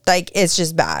like, it's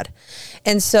just bad.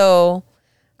 And so,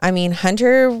 I mean,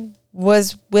 Hunter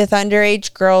was with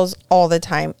underage girls all the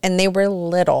time, and they were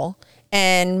little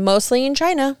and mostly in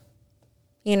China.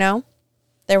 You know,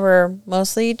 there were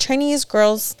mostly Chinese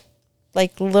girls,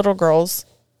 like little girls.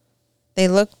 They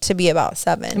looked to be about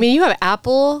 7. I mean, you have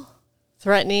Apple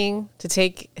threatening to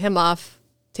take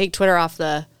Twitter off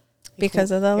because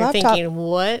of the laptop. You're thinking,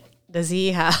 what does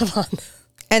he have on?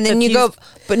 And then you go,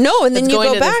 but no, and then you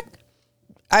go back.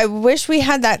 I wish we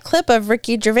had that clip of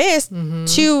Ricky Gervais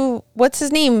to, what's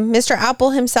his name? Mr.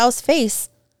 Apple himself's face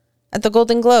at the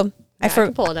Golden Globe. I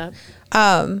can pull it up.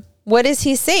 What does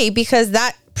he say? Because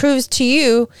that proves to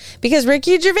you, because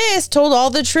Ricky Gervais told all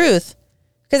the truth.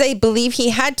 Because I believe he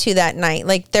had to that night.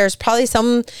 Like, there's probably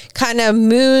some kind of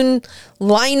moon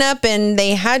lineup and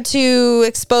they had to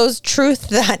expose truth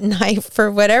that night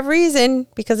for whatever reason,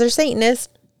 because they're Satanists.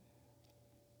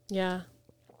 Yeah.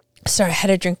 Sorry, I had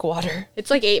a drink of water.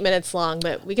 It's like 8 minutes long,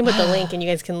 but we can put the link and you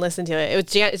guys can listen to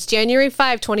it. It's January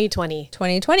 5, 2020.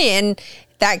 2020. And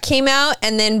that came out,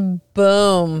 and then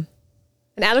boom.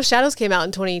 And Out of Shadows came out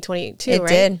in 2022, it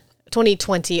right? It did.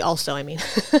 2020 also, I mean.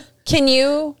 Can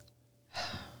you...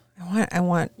 I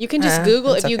want... You can just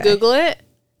Google... If you Google it,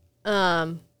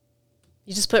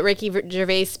 you just put Ricky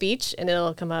Gervais speech, and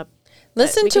it'll come up.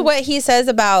 Listen to what he says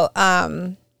about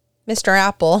Mr.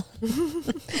 Apple.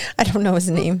 I don't know his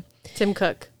name. Tim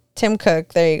Cook. Tim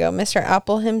Cook. There you go. Mr.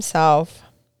 Apple himself.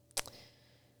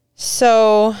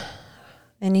 So,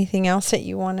 anything else that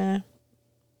you want to...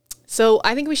 So,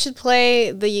 I think we should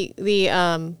play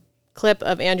the clip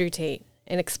of Andrew Tate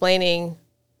and explaining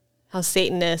how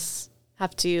Satanists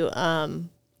have to...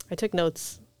 I took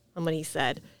notes on what he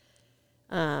said.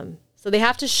 So, they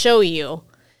have to show you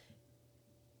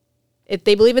if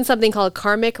they believe in something called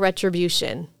karmic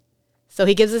retribution. So,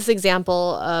 he gives this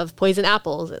example of poison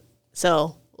apples.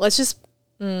 So let's just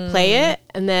play it,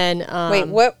 and then wait,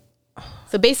 what?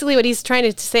 So basically, what he's trying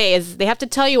to say is they have to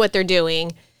tell you what they're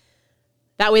doing.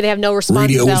 That way, they have no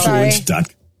responsibility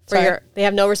they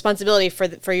have no responsibility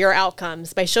for your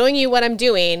outcomes. By showing you what I'm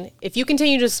doing, if you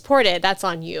continue to support it, that's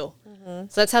on you.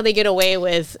 So that's how they get away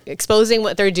with exposing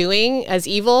what they're doing as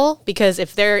evil. Because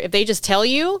if they just tell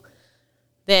you,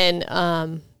 then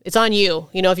it's on you.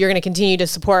 You know, if you're going to continue to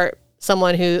support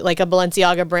someone who, like a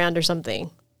Balenciaga brand or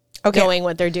something. Knowing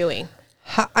what they're doing.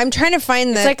 I'm trying to find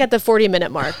It's like at the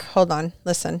 40-minute mark. Hold on.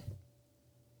 Listen.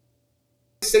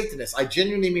 Satanists. I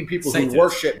genuinely mean people who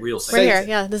worship real Satan. Right here.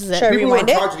 Yeah, this is it. People who are in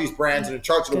charge of these brands and in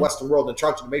charge of the Western world and in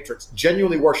charge of the Matrix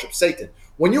genuinely worship Satan.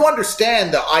 When you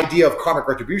understand the idea of karmic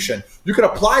retribution, you can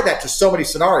apply that to so many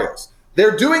scenarios.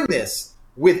 They're doing this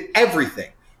with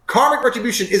everything. Karmic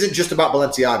retribution isn't just about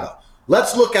Balenciaga.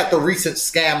 Let's look at the recent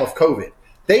scam of COVID.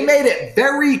 They made it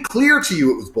very clear to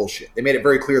you it was bullshit. They made it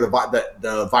very clear that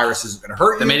the virus isn't going to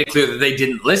hurt you. They made it clear that they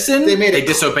didn't listen. They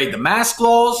disobeyed the mask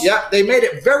laws. Yeah, they made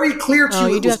it very clear to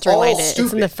you it was all stupid.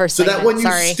 It's in the first so that when you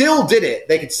still did it,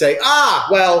 they could say,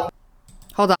 well.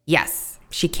 Hold on. Yes,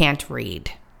 she can't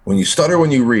read. When you stutter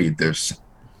when you read, there's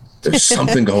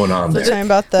something going on there.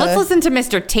 Let's listen to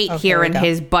Mr. Tate here and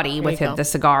his buddy with the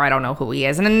cigar. I don't know who he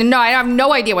is. And no, I have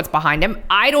no idea what's behind him.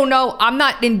 I don't know. I'm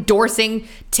not endorsing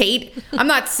Tate. I'm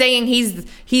not saying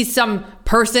he's some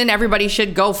person everybody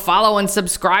should go follow and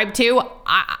subscribe to.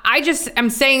 I just am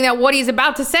saying that what he's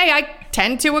about to say, I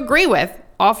tend to agree with.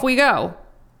 Off we go.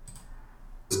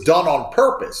 It's done on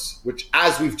purpose, which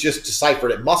as we've just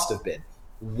deciphered, it must have been.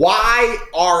 Why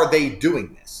are they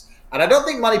doing this? And I don't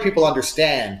think many people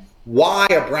understand why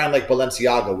a brand like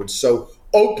Balenciaga would so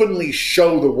openly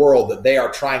show the world that they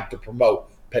are trying to promote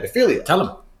pedophilia. Tell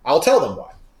them. I'll tell them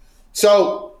why.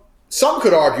 So some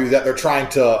could argue that they're trying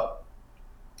to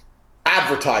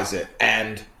advertise it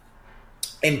and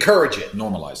encourage it.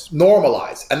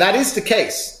 Normalize. And that is the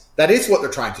case. That is what they're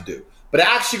trying to do. But it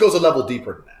actually goes a level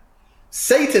deeper than that.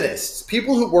 Satanists,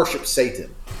 people who worship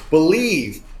Satan,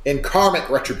 believe in karmic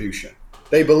retribution.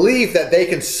 They believe that they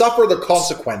can suffer the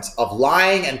consequence of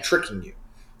lying and tricking you.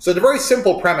 So the very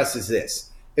simple premise is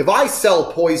this. If I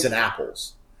sell poison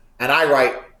apples and I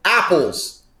write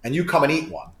apples and you come and eat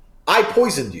one, I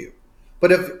poisoned you.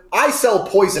 But if I sell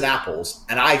poison apples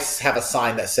and I have a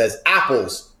sign that says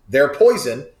apples, they're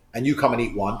poison, and you come and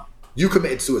eat one, you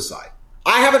committed suicide.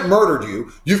 I haven't murdered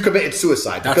you. You've committed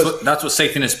suicide. That's what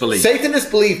Satanists believe. Satanists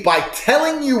believe by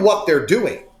telling you what they're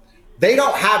doing, they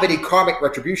don't have any karmic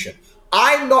retribution.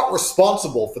 I'm not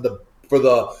responsible for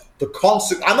the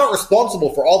consequence. I'm not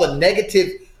responsible for all the negative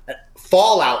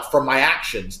fallout from my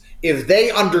actions if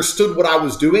they understood what I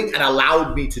was doing and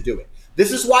allowed me to do it.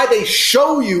 This is why they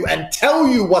show you and tell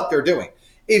you what they're doing.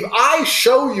 If I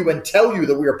show you and tell you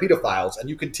that we are pedophiles and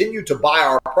you continue to buy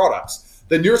our products,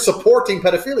 then you're supporting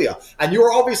pedophilia and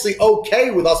you're obviously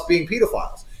okay with us being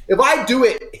pedophiles. If I do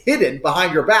it hidden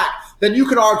behind your back, then you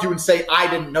can argue and say, I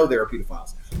didn't know they were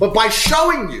pedophiles. But by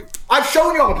showing you, I've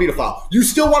shown you I'm a pedophile. You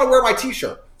still want to wear my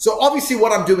t-shirt. So obviously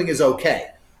what I'm doing is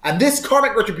okay. And this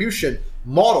karmic retribution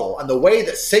model and the way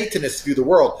that Satanists view the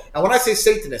world, and when I say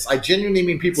Satanists, I genuinely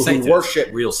mean people who worship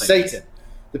real Satan.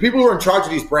 The people who are in charge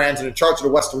of these brands and in charge of the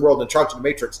Western world and in charge of the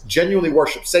Matrix genuinely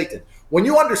worship Satan. When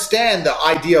you understand the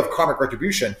idea of karmic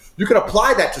retribution, you can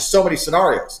apply that to so many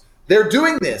scenarios. They're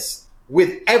doing this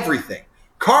with everything.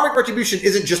 Karmic retribution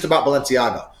isn't just about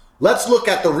Balenciaga. Let's look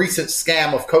at the recent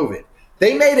scam of COVID.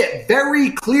 They made it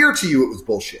very clear to you it was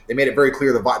bullshit. They made it very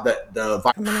clear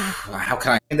how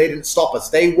can I? And they didn't stop us.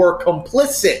 They were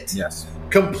complicit. Yes.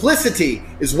 Complicity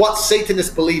is what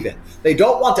Satanists believe in. They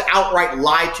don't want to outright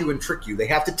lie to you and trick you. They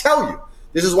have to tell you.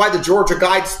 This is why the Georgia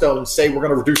Guidestones say we're going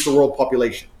to reduce the world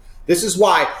population. This is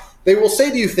why they will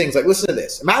say to you things like, listen to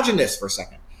this. Imagine this for a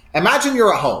second. Imagine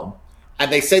you're at home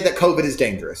and they say that COVID is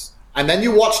dangerous. And then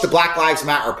you watch the Black Lives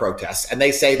Matter protests, and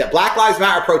they say that Black Lives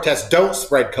Matter protests don't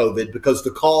spread COVID because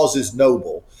the cause is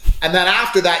noble. And then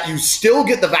after that, you still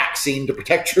get the vaccine to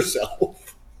protect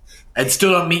yourself. And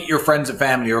still don't meet your friends and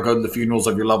family or go to the funerals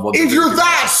of your loved ones. If you're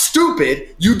that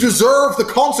stupid, you deserve the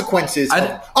consequences.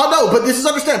 But this is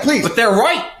understand, please. But they're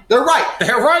right. They're right.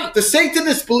 They're right. The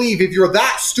Satanists believe if you're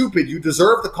that stupid, you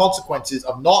deserve the consequences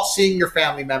of not seeing your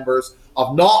family members,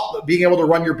 of not being able to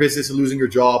run your business and losing your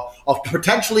job, of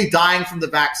potentially dying from the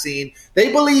vaccine.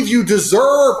 They believe you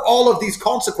deserve all of these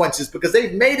consequences because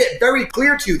they've made it very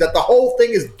clear to you that the whole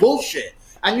thing is bullshit,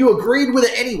 and you agreed with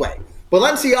it anyway.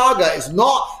 Balenciaga is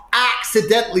not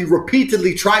accidentally,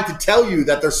 repeatedly trying to tell you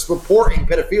that they're supporting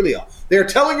pedophilia. They're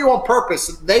telling you on purpose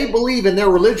that they believe in their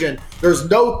religion there's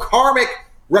no karmic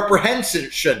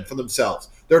reprehension for themselves.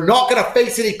 They're not going to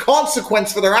face any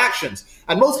consequence for their actions.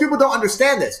 And most people don't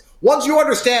understand this. Once you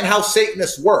understand how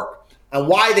Satanists work and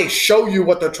why they show you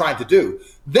what they're trying to do,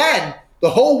 then the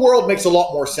whole world makes a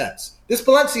lot more sense. This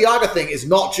Balenciaga thing is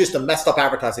not just a messed up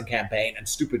advertising campaign and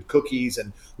stupid cookies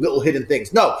and little hidden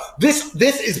things. No, this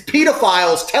is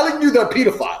pedophiles telling you they're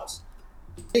pedophiles.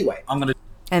 Anyway,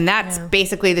 and that's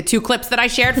basically the two clips that I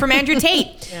shared from Andrew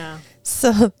Tate. Yeah.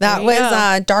 So that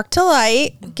was Dark to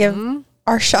Light. Give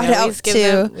our shout out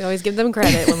to. We always give them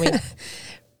credit when we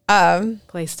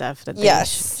play stuff that they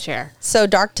share. So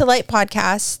Dark to Light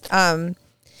podcast.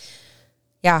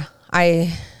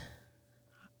 I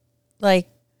like.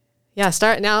 Yeah,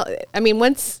 start now. I mean,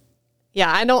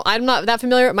 I'm not that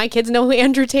familiar. My kids know who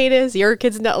Andrew Tate is. Your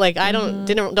kids know, like, I don't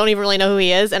even really know who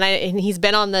he is. And he's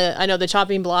been on the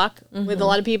chopping block with a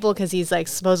lot of people because he's like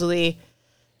supposedly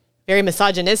very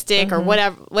misogynistic or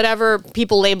whatever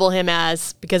people label him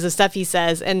as because of stuff he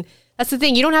says. And that's the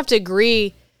thing. You don't have to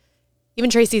agree. Even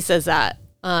Tracy says that.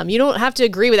 You don't have to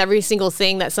agree with every single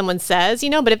thing that someone says,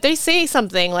 but if they say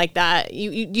something like that,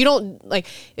 you don't like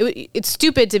it's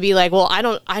stupid to be like, well, I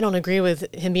don't agree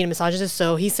with him being a misogynist.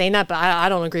 So he's saying that, but I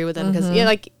don't agree with him because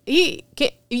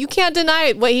you can't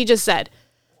deny what he just said.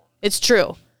 It's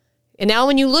true. And now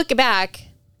when you look back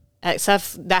at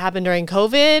stuff that happened during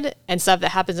COVID and stuff that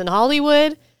happens in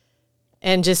Hollywood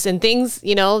and just in things,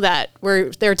 that where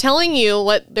they're telling you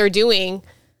what they're doing.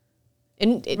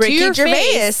 And Ricky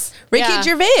Gervais.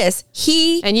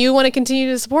 And you want to continue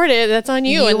to support it, that's on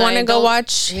you. You want to go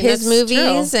watch his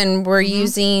movies, and we're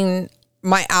using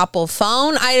my Apple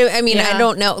phone. I mean, I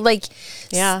don't know. Like,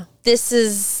 this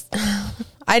is,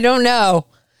 I don't know.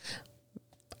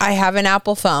 I have an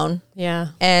Apple phone. Yeah.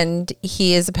 And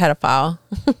he is a pedophile.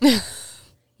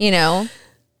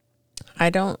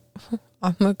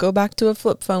 I'm going to go back to a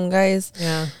flip phone, guys.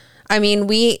 Yeah. I mean,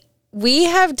 we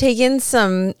have taken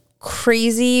some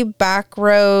crazy back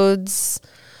roads,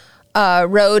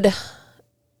 road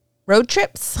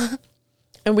trips.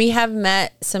 And we have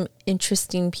met some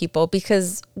interesting people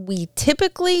because we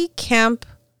typically camp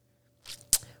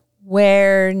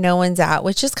where no one's at,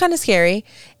 which is kind of scary.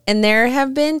 And there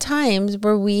have been times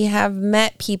where we have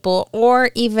met people, or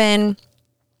even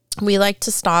we like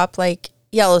to stop like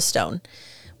Yellowstone,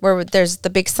 where there's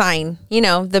the big sign, you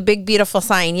know, the big, beautiful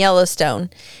sign, Yellowstone.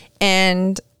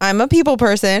 And I'm a people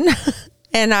person.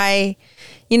 And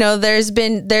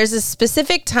there's a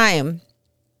specific time.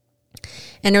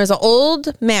 And there was an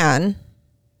old man,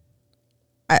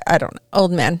 I don't know,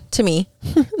 old man to me,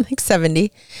 like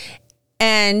 70.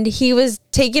 And he was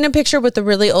taking a picture with a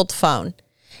really old phone.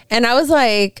 And I was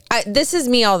like, this is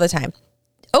me all the time.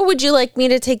 Oh, would you like me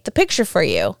to take the picture for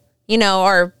you? You know,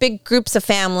 or big groups of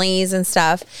families and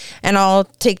stuff. And I'll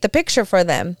take the picture for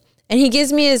them. And he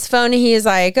gives me his phone and he is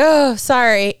like, oh,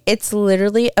 sorry. It's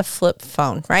literally a flip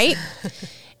phone, right?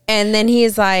 And then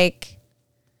he's like,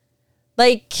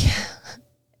 he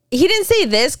didn't say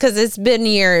this because it's been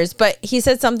years, but he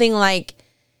said something like,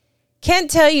 can't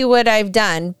tell you what I've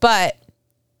done, but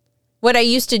what I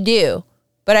used to do,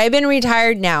 but I've been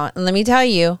retired now. And let me tell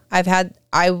you, I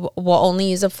will only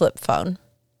use a flip phone.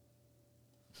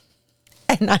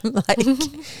 And I'm like,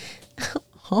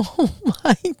 oh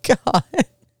my God.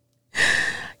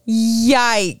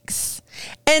 Yikes.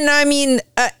 And I mean,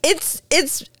 this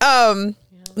is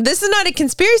not a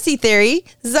conspiracy theory.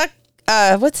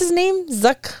 What's his name?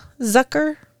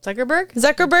 Zuckerberg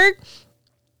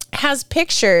has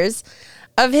pictures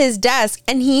of his desk,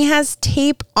 and he has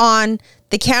tape on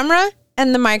the camera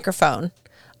and the microphone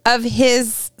of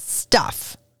his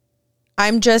stuff.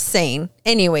 I'm just saying.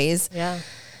 Anyways. Yeah.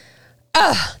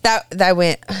 That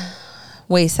went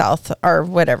way south or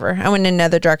whatever. I went in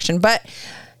another direction. But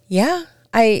yeah,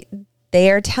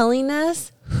 they are telling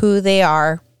us who they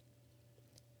are.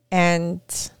 And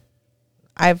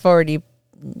I've already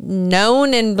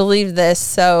known and believed this.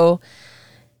 So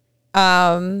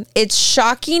it's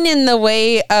shocking in the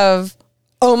way of,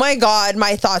 oh my God,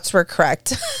 my thoughts were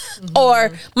correct.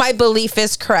 Or my belief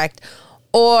is correct.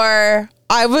 Or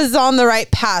I was on the right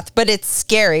path, but it's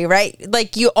scary, right?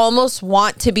 Like you almost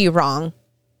want to be wrong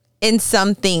in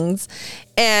some things.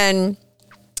 And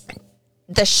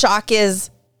the shock is,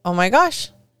 oh my gosh,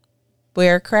 we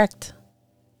are correct.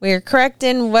 We are correct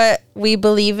in what we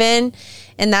believe in.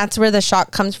 And that's where the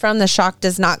shock comes from. The shock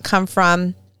does not come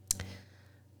from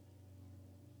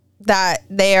that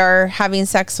they are having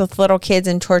sex with little kids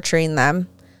and torturing them.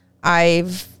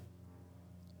 I've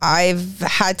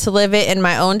had to live it in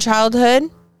my own childhood,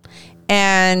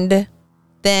 and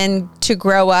then to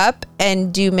grow up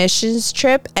and do missions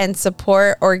trip and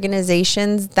support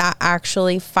organizations that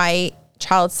actually fight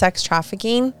child sex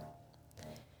trafficking.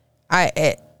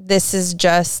 This is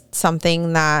just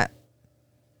something that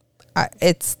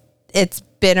it's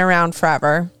been around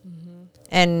forever. Mm-hmm.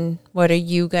 And what are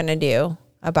you going to do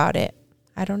about it?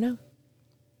 I don't know.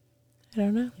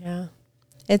 Yeah.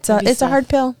 It's a hard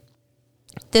pill.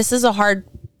 This is a hard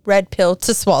red pill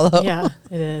to swallow. Yeah,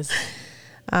 it is.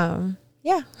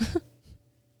 Yeah.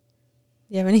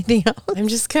 You have anything else? I'm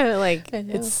just kind of like,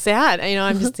 it's sad.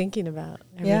 I'm just thinking about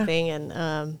everything. Yeah.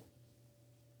 And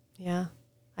yeah,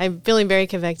 I'm feeling very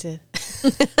convicted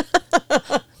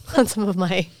on some of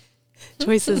my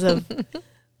choices of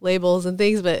labels and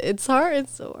things, but it's hard.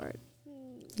 It's so hard.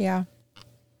 Yeah.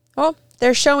 Well,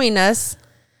 they're showing us,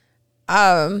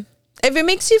 if it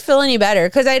makes you feel any better,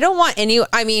 because I don't want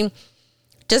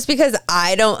just because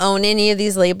I don't own any of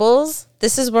these labels,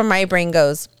 this is where my brain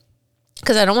goes.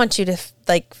 Because I don't want you to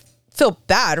feel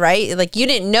bad, right? Like you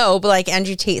didn't know, but like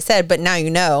Andrew Tate said, but now you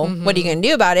know. Mm-hmm. What are you going to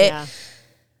do about it? Yeah.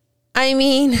 I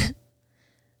mean,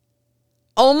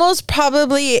 almost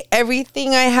probably everything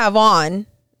I have on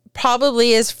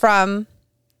probably is from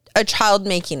a child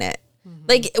making it. Mm-hmm.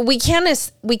 Like we can't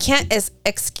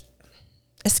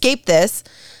escape this.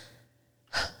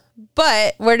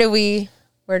 But I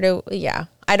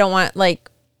don't want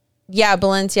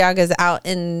Balenciaga's out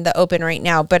in the open right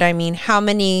now, but I mean, how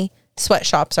many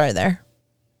sweatshops are there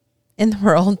in the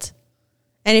world?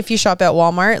 And if you shop at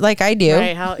Walmart, like I do,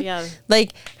 right?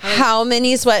 How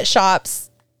many sweatshops?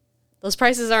 Those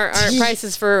prices aren't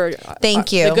prices for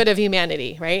the good of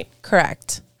humanity, right?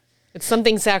 Correct. It's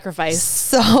something sacrificed.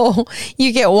 So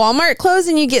you get Walmart clothes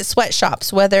and you get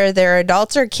sweatshops, whether they're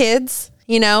adults or kids.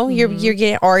 Mm-hmm. You're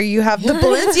getting, or you have the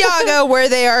Balenciaga where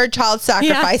they are child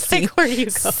sacrificing. Yeah, where you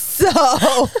go. So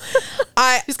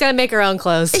I just gotta make our own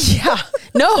clothes. Yeah,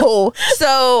 no.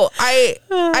 So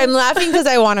I'm laughing because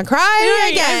I want to cry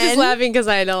again. I'm just laughing because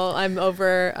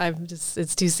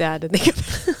it's too sad to think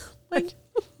about.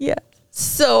 Yeah.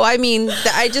 So, I mean,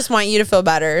 I just want you to feel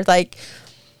better. Like,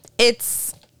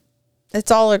 it's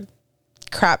all a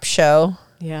crap show.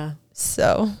 Yeah.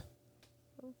 So,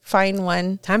 find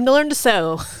one. Time to learn to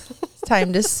sew. It's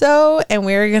time to sew, and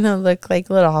we're going to look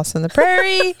like Little House on the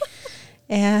Prairie.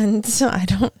 And I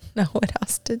don't know what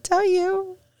else to tell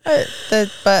you. But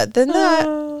then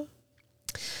that.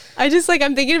 I just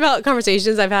I'm thinking about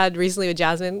conversations I've had recently with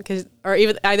Jasmine, or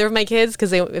even either of my kids,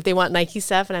 because if they want Nike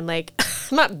stuff, and I'm like,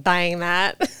 I'm not buying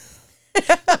that.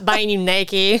 I'm not buying you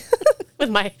Nike with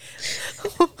my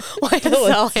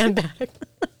YSL handbag.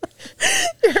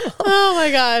 Oh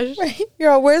my gosh! Right?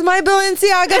 You're all, where's my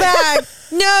Balenciaga bag?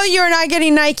 No, you're not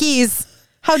getting Nikes.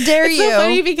 How dare you? It's so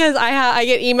funny because I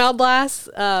get email blasts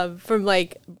from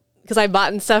because I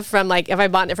bought stuff from if I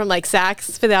bought it from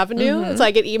Saks Fifth Avenue, so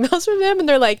I get emails from them and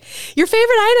they're like, your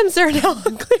favorite items are now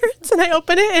on clearance, and I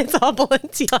open it and it's all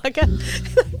Balenciaga. And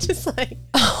I'm just like,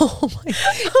 oh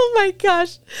my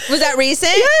gosh, was that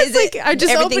recent? Yes, Is it I'm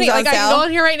just opening I can go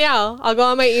on here right now. I'll go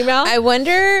on my email. I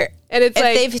wonder and it's if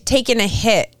they've taken a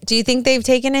hit. Do you think they've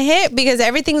taken a hit because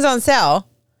everything's on sale?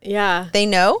 Yeah, they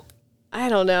know. I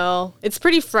don't know. It's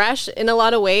pretty fresh in a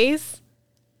lot of ways.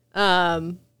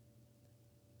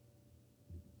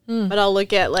 But I'll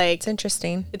look at it's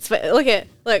interesting.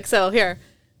 So here.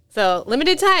 So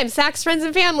limited time, Saks Friends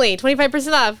and Family,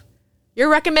 25% off. Your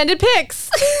recommended picks.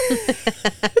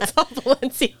 It's all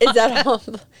Balenciaga. Is that all?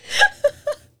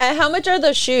 And how much are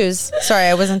those shoes? Sorry,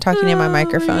 I wasn't talking in my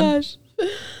microphone. My gosh.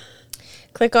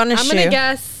 Click on a shoe. I'm going to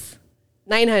guess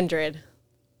 900.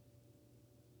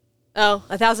 Oh,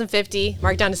 1,050,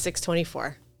 marked down to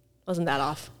 624. Wasn't that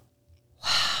off? Wow.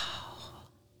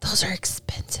 Those are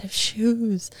expensive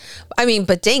shoes. I mean,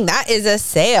 but dang, that is a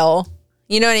sale.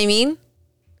 You know what I mean?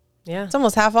 Yeah. It's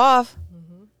almost half off.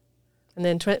 Mm-hmm. And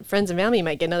then Friends and Family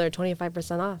might get another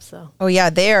 25% off. So. Oh, yeah.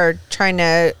 They are trying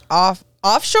to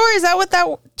offshore. Is that what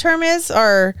that term is?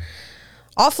 Or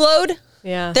offload?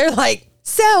 Yeah. They're like,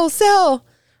 sell,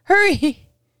 hurry.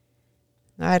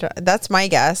 That's my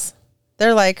guess.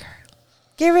 They're like,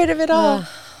 get rid of it all.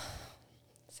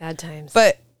 Sad times.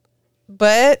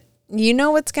 But you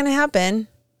know what's going to happen.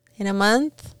 In a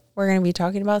month, we're going to be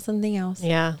talking about something else.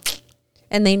 Yeah.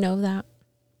 And they know that.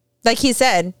 Like he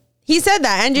said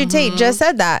that. Andrew Tate just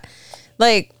said that.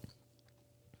 Like,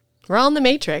 we're all in the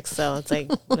Matrix. So it's like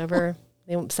whatever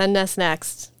they send us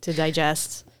next to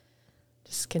digest,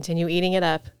 just continue eating it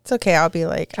up. It's okay. I'll be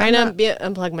like, trying to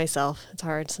unplug myself. It's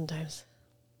hard sometimes.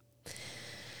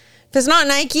 If it's not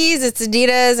Nikes, it's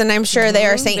Adidas, and I'm sure they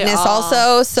are Satanists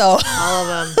also. So all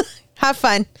of them. Have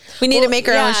fun. We need to make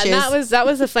our own shoes. And that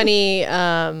was a funny,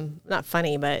 not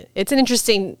funny, but it's an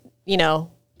interesting,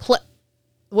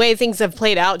 way things have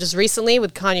played out just recently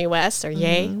with Kanye West, or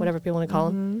Ye, whatever people want to call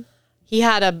him. He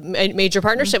had a major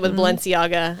partnership with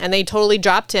Balenciaga, and they totally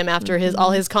dropped him after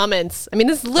all his comments. I mean,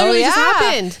 this literally just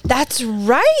happened. That's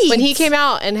right. When he came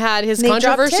out and had his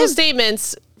controversial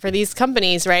statements for these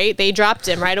companies, right? They dropped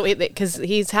him right away because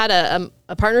he's had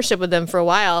a partnership with them for a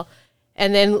while.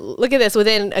 And then look at this,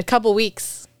 within a couple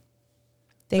weeks,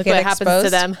 look what happens to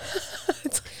them.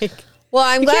 It's like, well,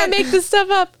 I'm glad. You can't make this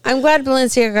stuff up. I'm glad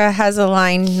Balenciaga has a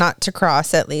line not to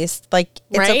cross, at least. Like,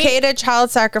 it's okay to child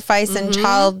sacrifice and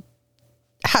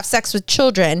have sex with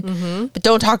children, but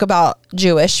don't talk about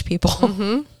Jewish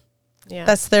people. Yeah.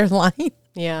 That's their line.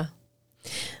 Yeah.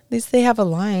 At least they have a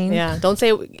line. Yeah. Don't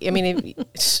say, I mean,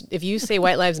 if you say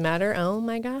white lives matter, oh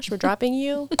my gosh, we're dropping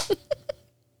you.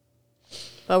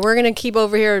 But we're going to keep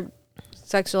over here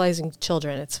sexualizing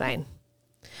children. It's fine.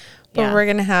 But we're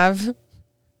going to have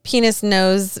penis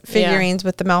nose figurines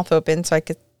with the mouth open so I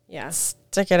could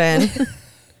stick it in.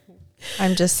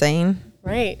 I'm just saying.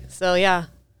 Right. So, yeah.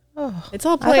 Oh, it's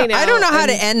all playing out. I don't know how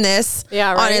to end this.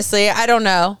 Yeah, right? Honestly, I don't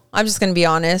know. I'm just going to be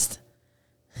honest.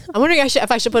 I'm wondering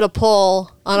if I should put a poll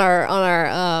on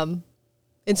our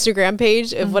Instagram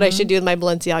page of what I should do with my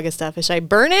Balenciaga stuff. Should I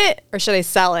burn it or should I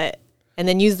sell it and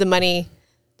then use the money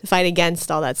to fight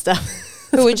against all that stuff?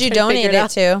 Who would you donate it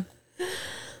to?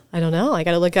 I don't know. I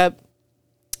got to look up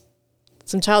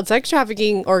some child sex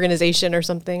trafficking organization or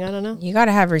something. I don't know. You got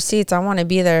to have receipts. I want to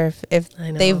be there if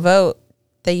they vote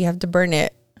that you have to burn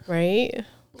it. Right?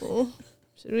 Oh,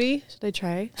 should I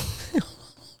try?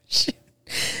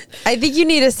 I think you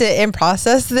need to sit and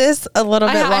process this a little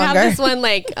bit longer. I have this one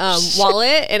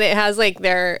wallet, and it has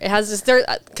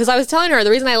because I was telling her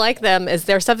the reason I like them is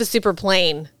their stuff is super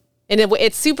plain, and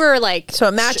it's super so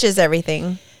it matches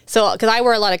everything. So because I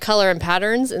wear a lot of color and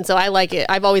patterns, and so I like it.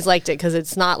 I've always liked it because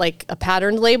it's not like a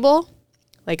patterned label,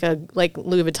 like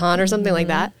Louis Vuitton or something like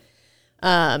that.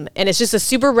 And it's just a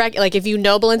super like if you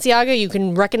know Balenciaga, you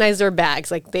can recognize their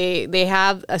bags. Like they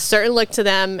have a certain look to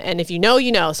them, and if you know,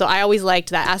 you know. So I always liked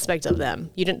that aspect of them.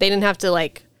 They didn't have to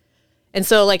like. And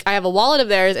so like I have a wallet of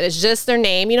theirs, and it's just their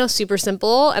name, you know, super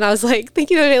simple. And I was like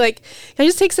thinking of it, like, can I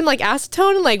just take some like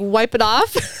acetone and like wipe it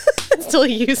off and still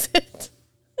use it?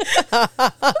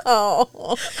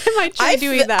 Oh, I might try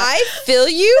doing that. I feel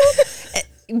you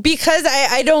because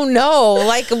I don't know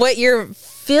like what you're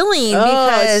feeling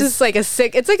because it's just like a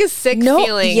sick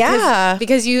feeling. Yeah.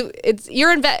 Because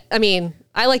I mean,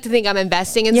 I like to think I'm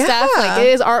investing in stuff. Like it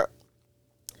is art.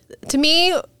 To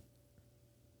me,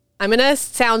 I'm going to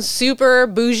sound super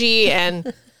bougie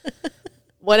and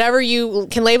whatever you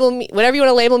can label me, whatever you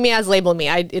want to label me as, label me.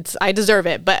 I deserve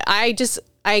it. But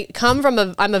I come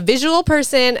from I'm a visual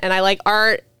person and I like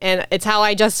art, and it's how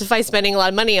I justify spending a lot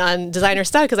of money on designer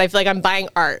stuff because I feel like I'm buying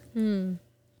art. And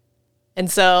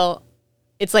so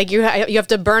it's like you have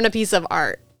to burn a piece of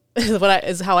art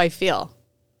is how I feel.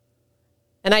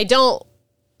 And I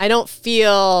don't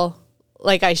feel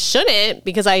like I shouldn't,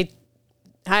 because I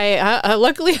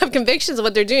luckily have convictions of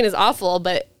what they're doing is awful,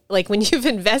 but like when you've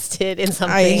invested in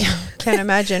something, I can't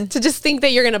imagine. To just think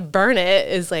that you're going to burn it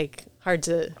is like hard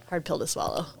pill to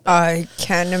swallow. I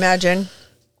can't imagine.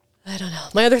 I don't know.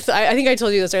 My other, I think I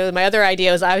told you this earlier. My other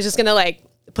idea was I was just going to like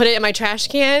put it in my trash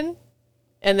can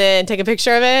and then take a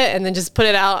picture of it and then just put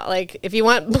it out. Like, if you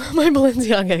want my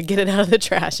Balenciaga, get it out of the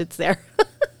trash. It's there.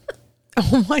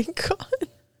 Oh my God.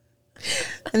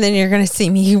 And then you're going to see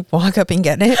me walk up and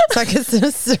get it so I can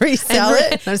just resell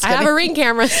it. I have a Ring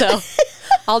camera, so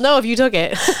I'll know if you took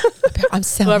it. I'm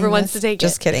selling whoever wants to take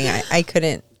just it. Kidding. I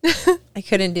couldn't. I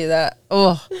couldn't do that.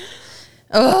 Oh.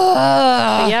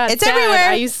 Yeah, it's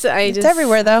everywhere. It's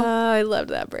everywhere though. I loved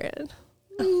that brand.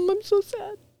 I'm so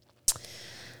sad.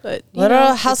 But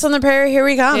little house on the prairie, here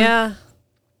we come. Yeah.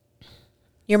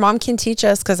 Your mom can teach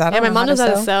us because I don't know. My mom knows how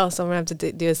to sew, so I'm gonna have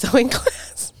to do a sewing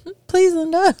class. Please,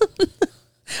 Linda.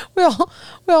 we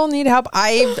all need help.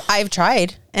 I've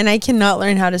tried and I cannot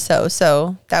learn how to sew,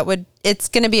 so it's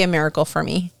gonna be a miracle for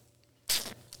me.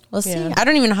 We'll see. I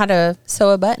don't even know how to sew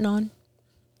a button on.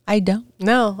 I don't.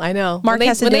 No, I know. Mark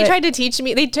when they it. tried to teach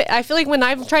me, I feel like when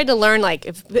I've tried to learn, like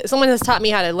if someone has taught me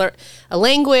how to learn a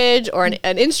language or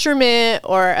an instrument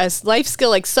or a life skill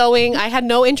like sewing, I had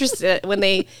no interest in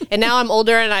it and now I'm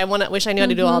older and wish I knew how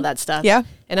to do all that stuff. Yeah.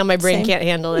 And now my brain can't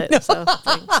handle it. No. So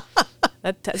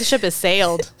like, the ship has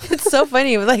sailed. It's so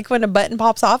funny. Like when a button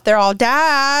pops off, they're all,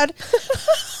 Dad.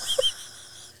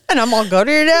 And I'm all, go to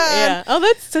your dad. Yeah.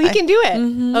 Oh, so he can do it.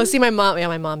 Mm-hmm. Oh, see, my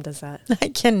mom does that. I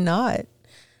cannot.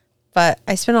 But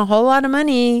I spent a whole lot of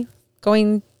money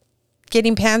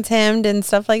getting pants hemmed and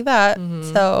stuff like that.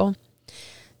 Mm-hmm. So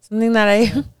something that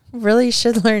I really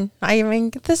should learn. I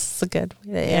mean, this is a good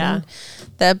way to end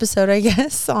the episode, I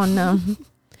guess, on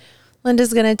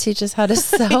Linda's going to teach us how to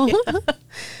sew.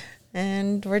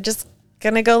 And we're just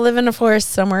going to go live in a forest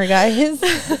somewhere, guys.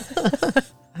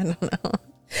 I don't know.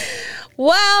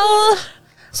 Well,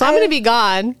 so I'm going to be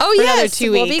gone. Oh, for yes. Another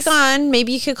 2 weeks. We'll be gone.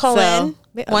 Maybe you could call in.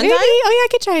 Maybe. Oh yeah, I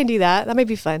could try and do that. That might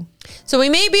be fun. So we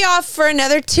may be off for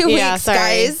another 2 weeks,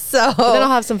 guys. So but then I'll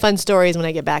have some fun stories when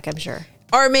I get back, I'm sure.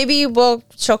 Or maybe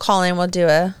she'll call in. We'll do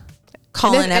a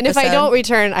call-in episode. And if I don't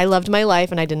return, I loved my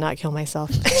life and I did not kill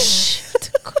myself.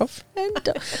 Girlfriend.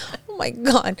 Oh my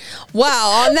God.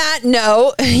 Wow. On that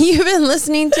note, you've been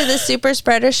listening to the Super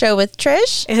Spreader Show with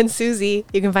Trish and Susie.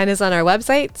 You can find us on our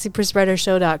website,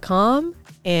 superspreadershow.com.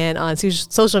 And on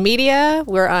social media,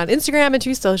 we're on Instagram and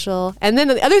True Social. And then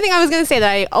the other thing I was going to say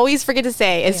that I always forget to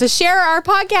say is to share our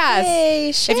podcast.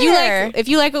 Yay, share. If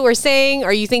you like what we're saying,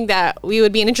 or you think that we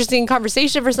would be an interesting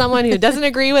conversation for someone who doesn't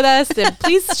agree with us, then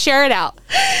please share it out.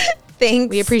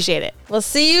 Thanks. We appreciate it. We'll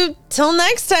see you till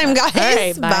next time, guys. All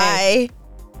right, bye.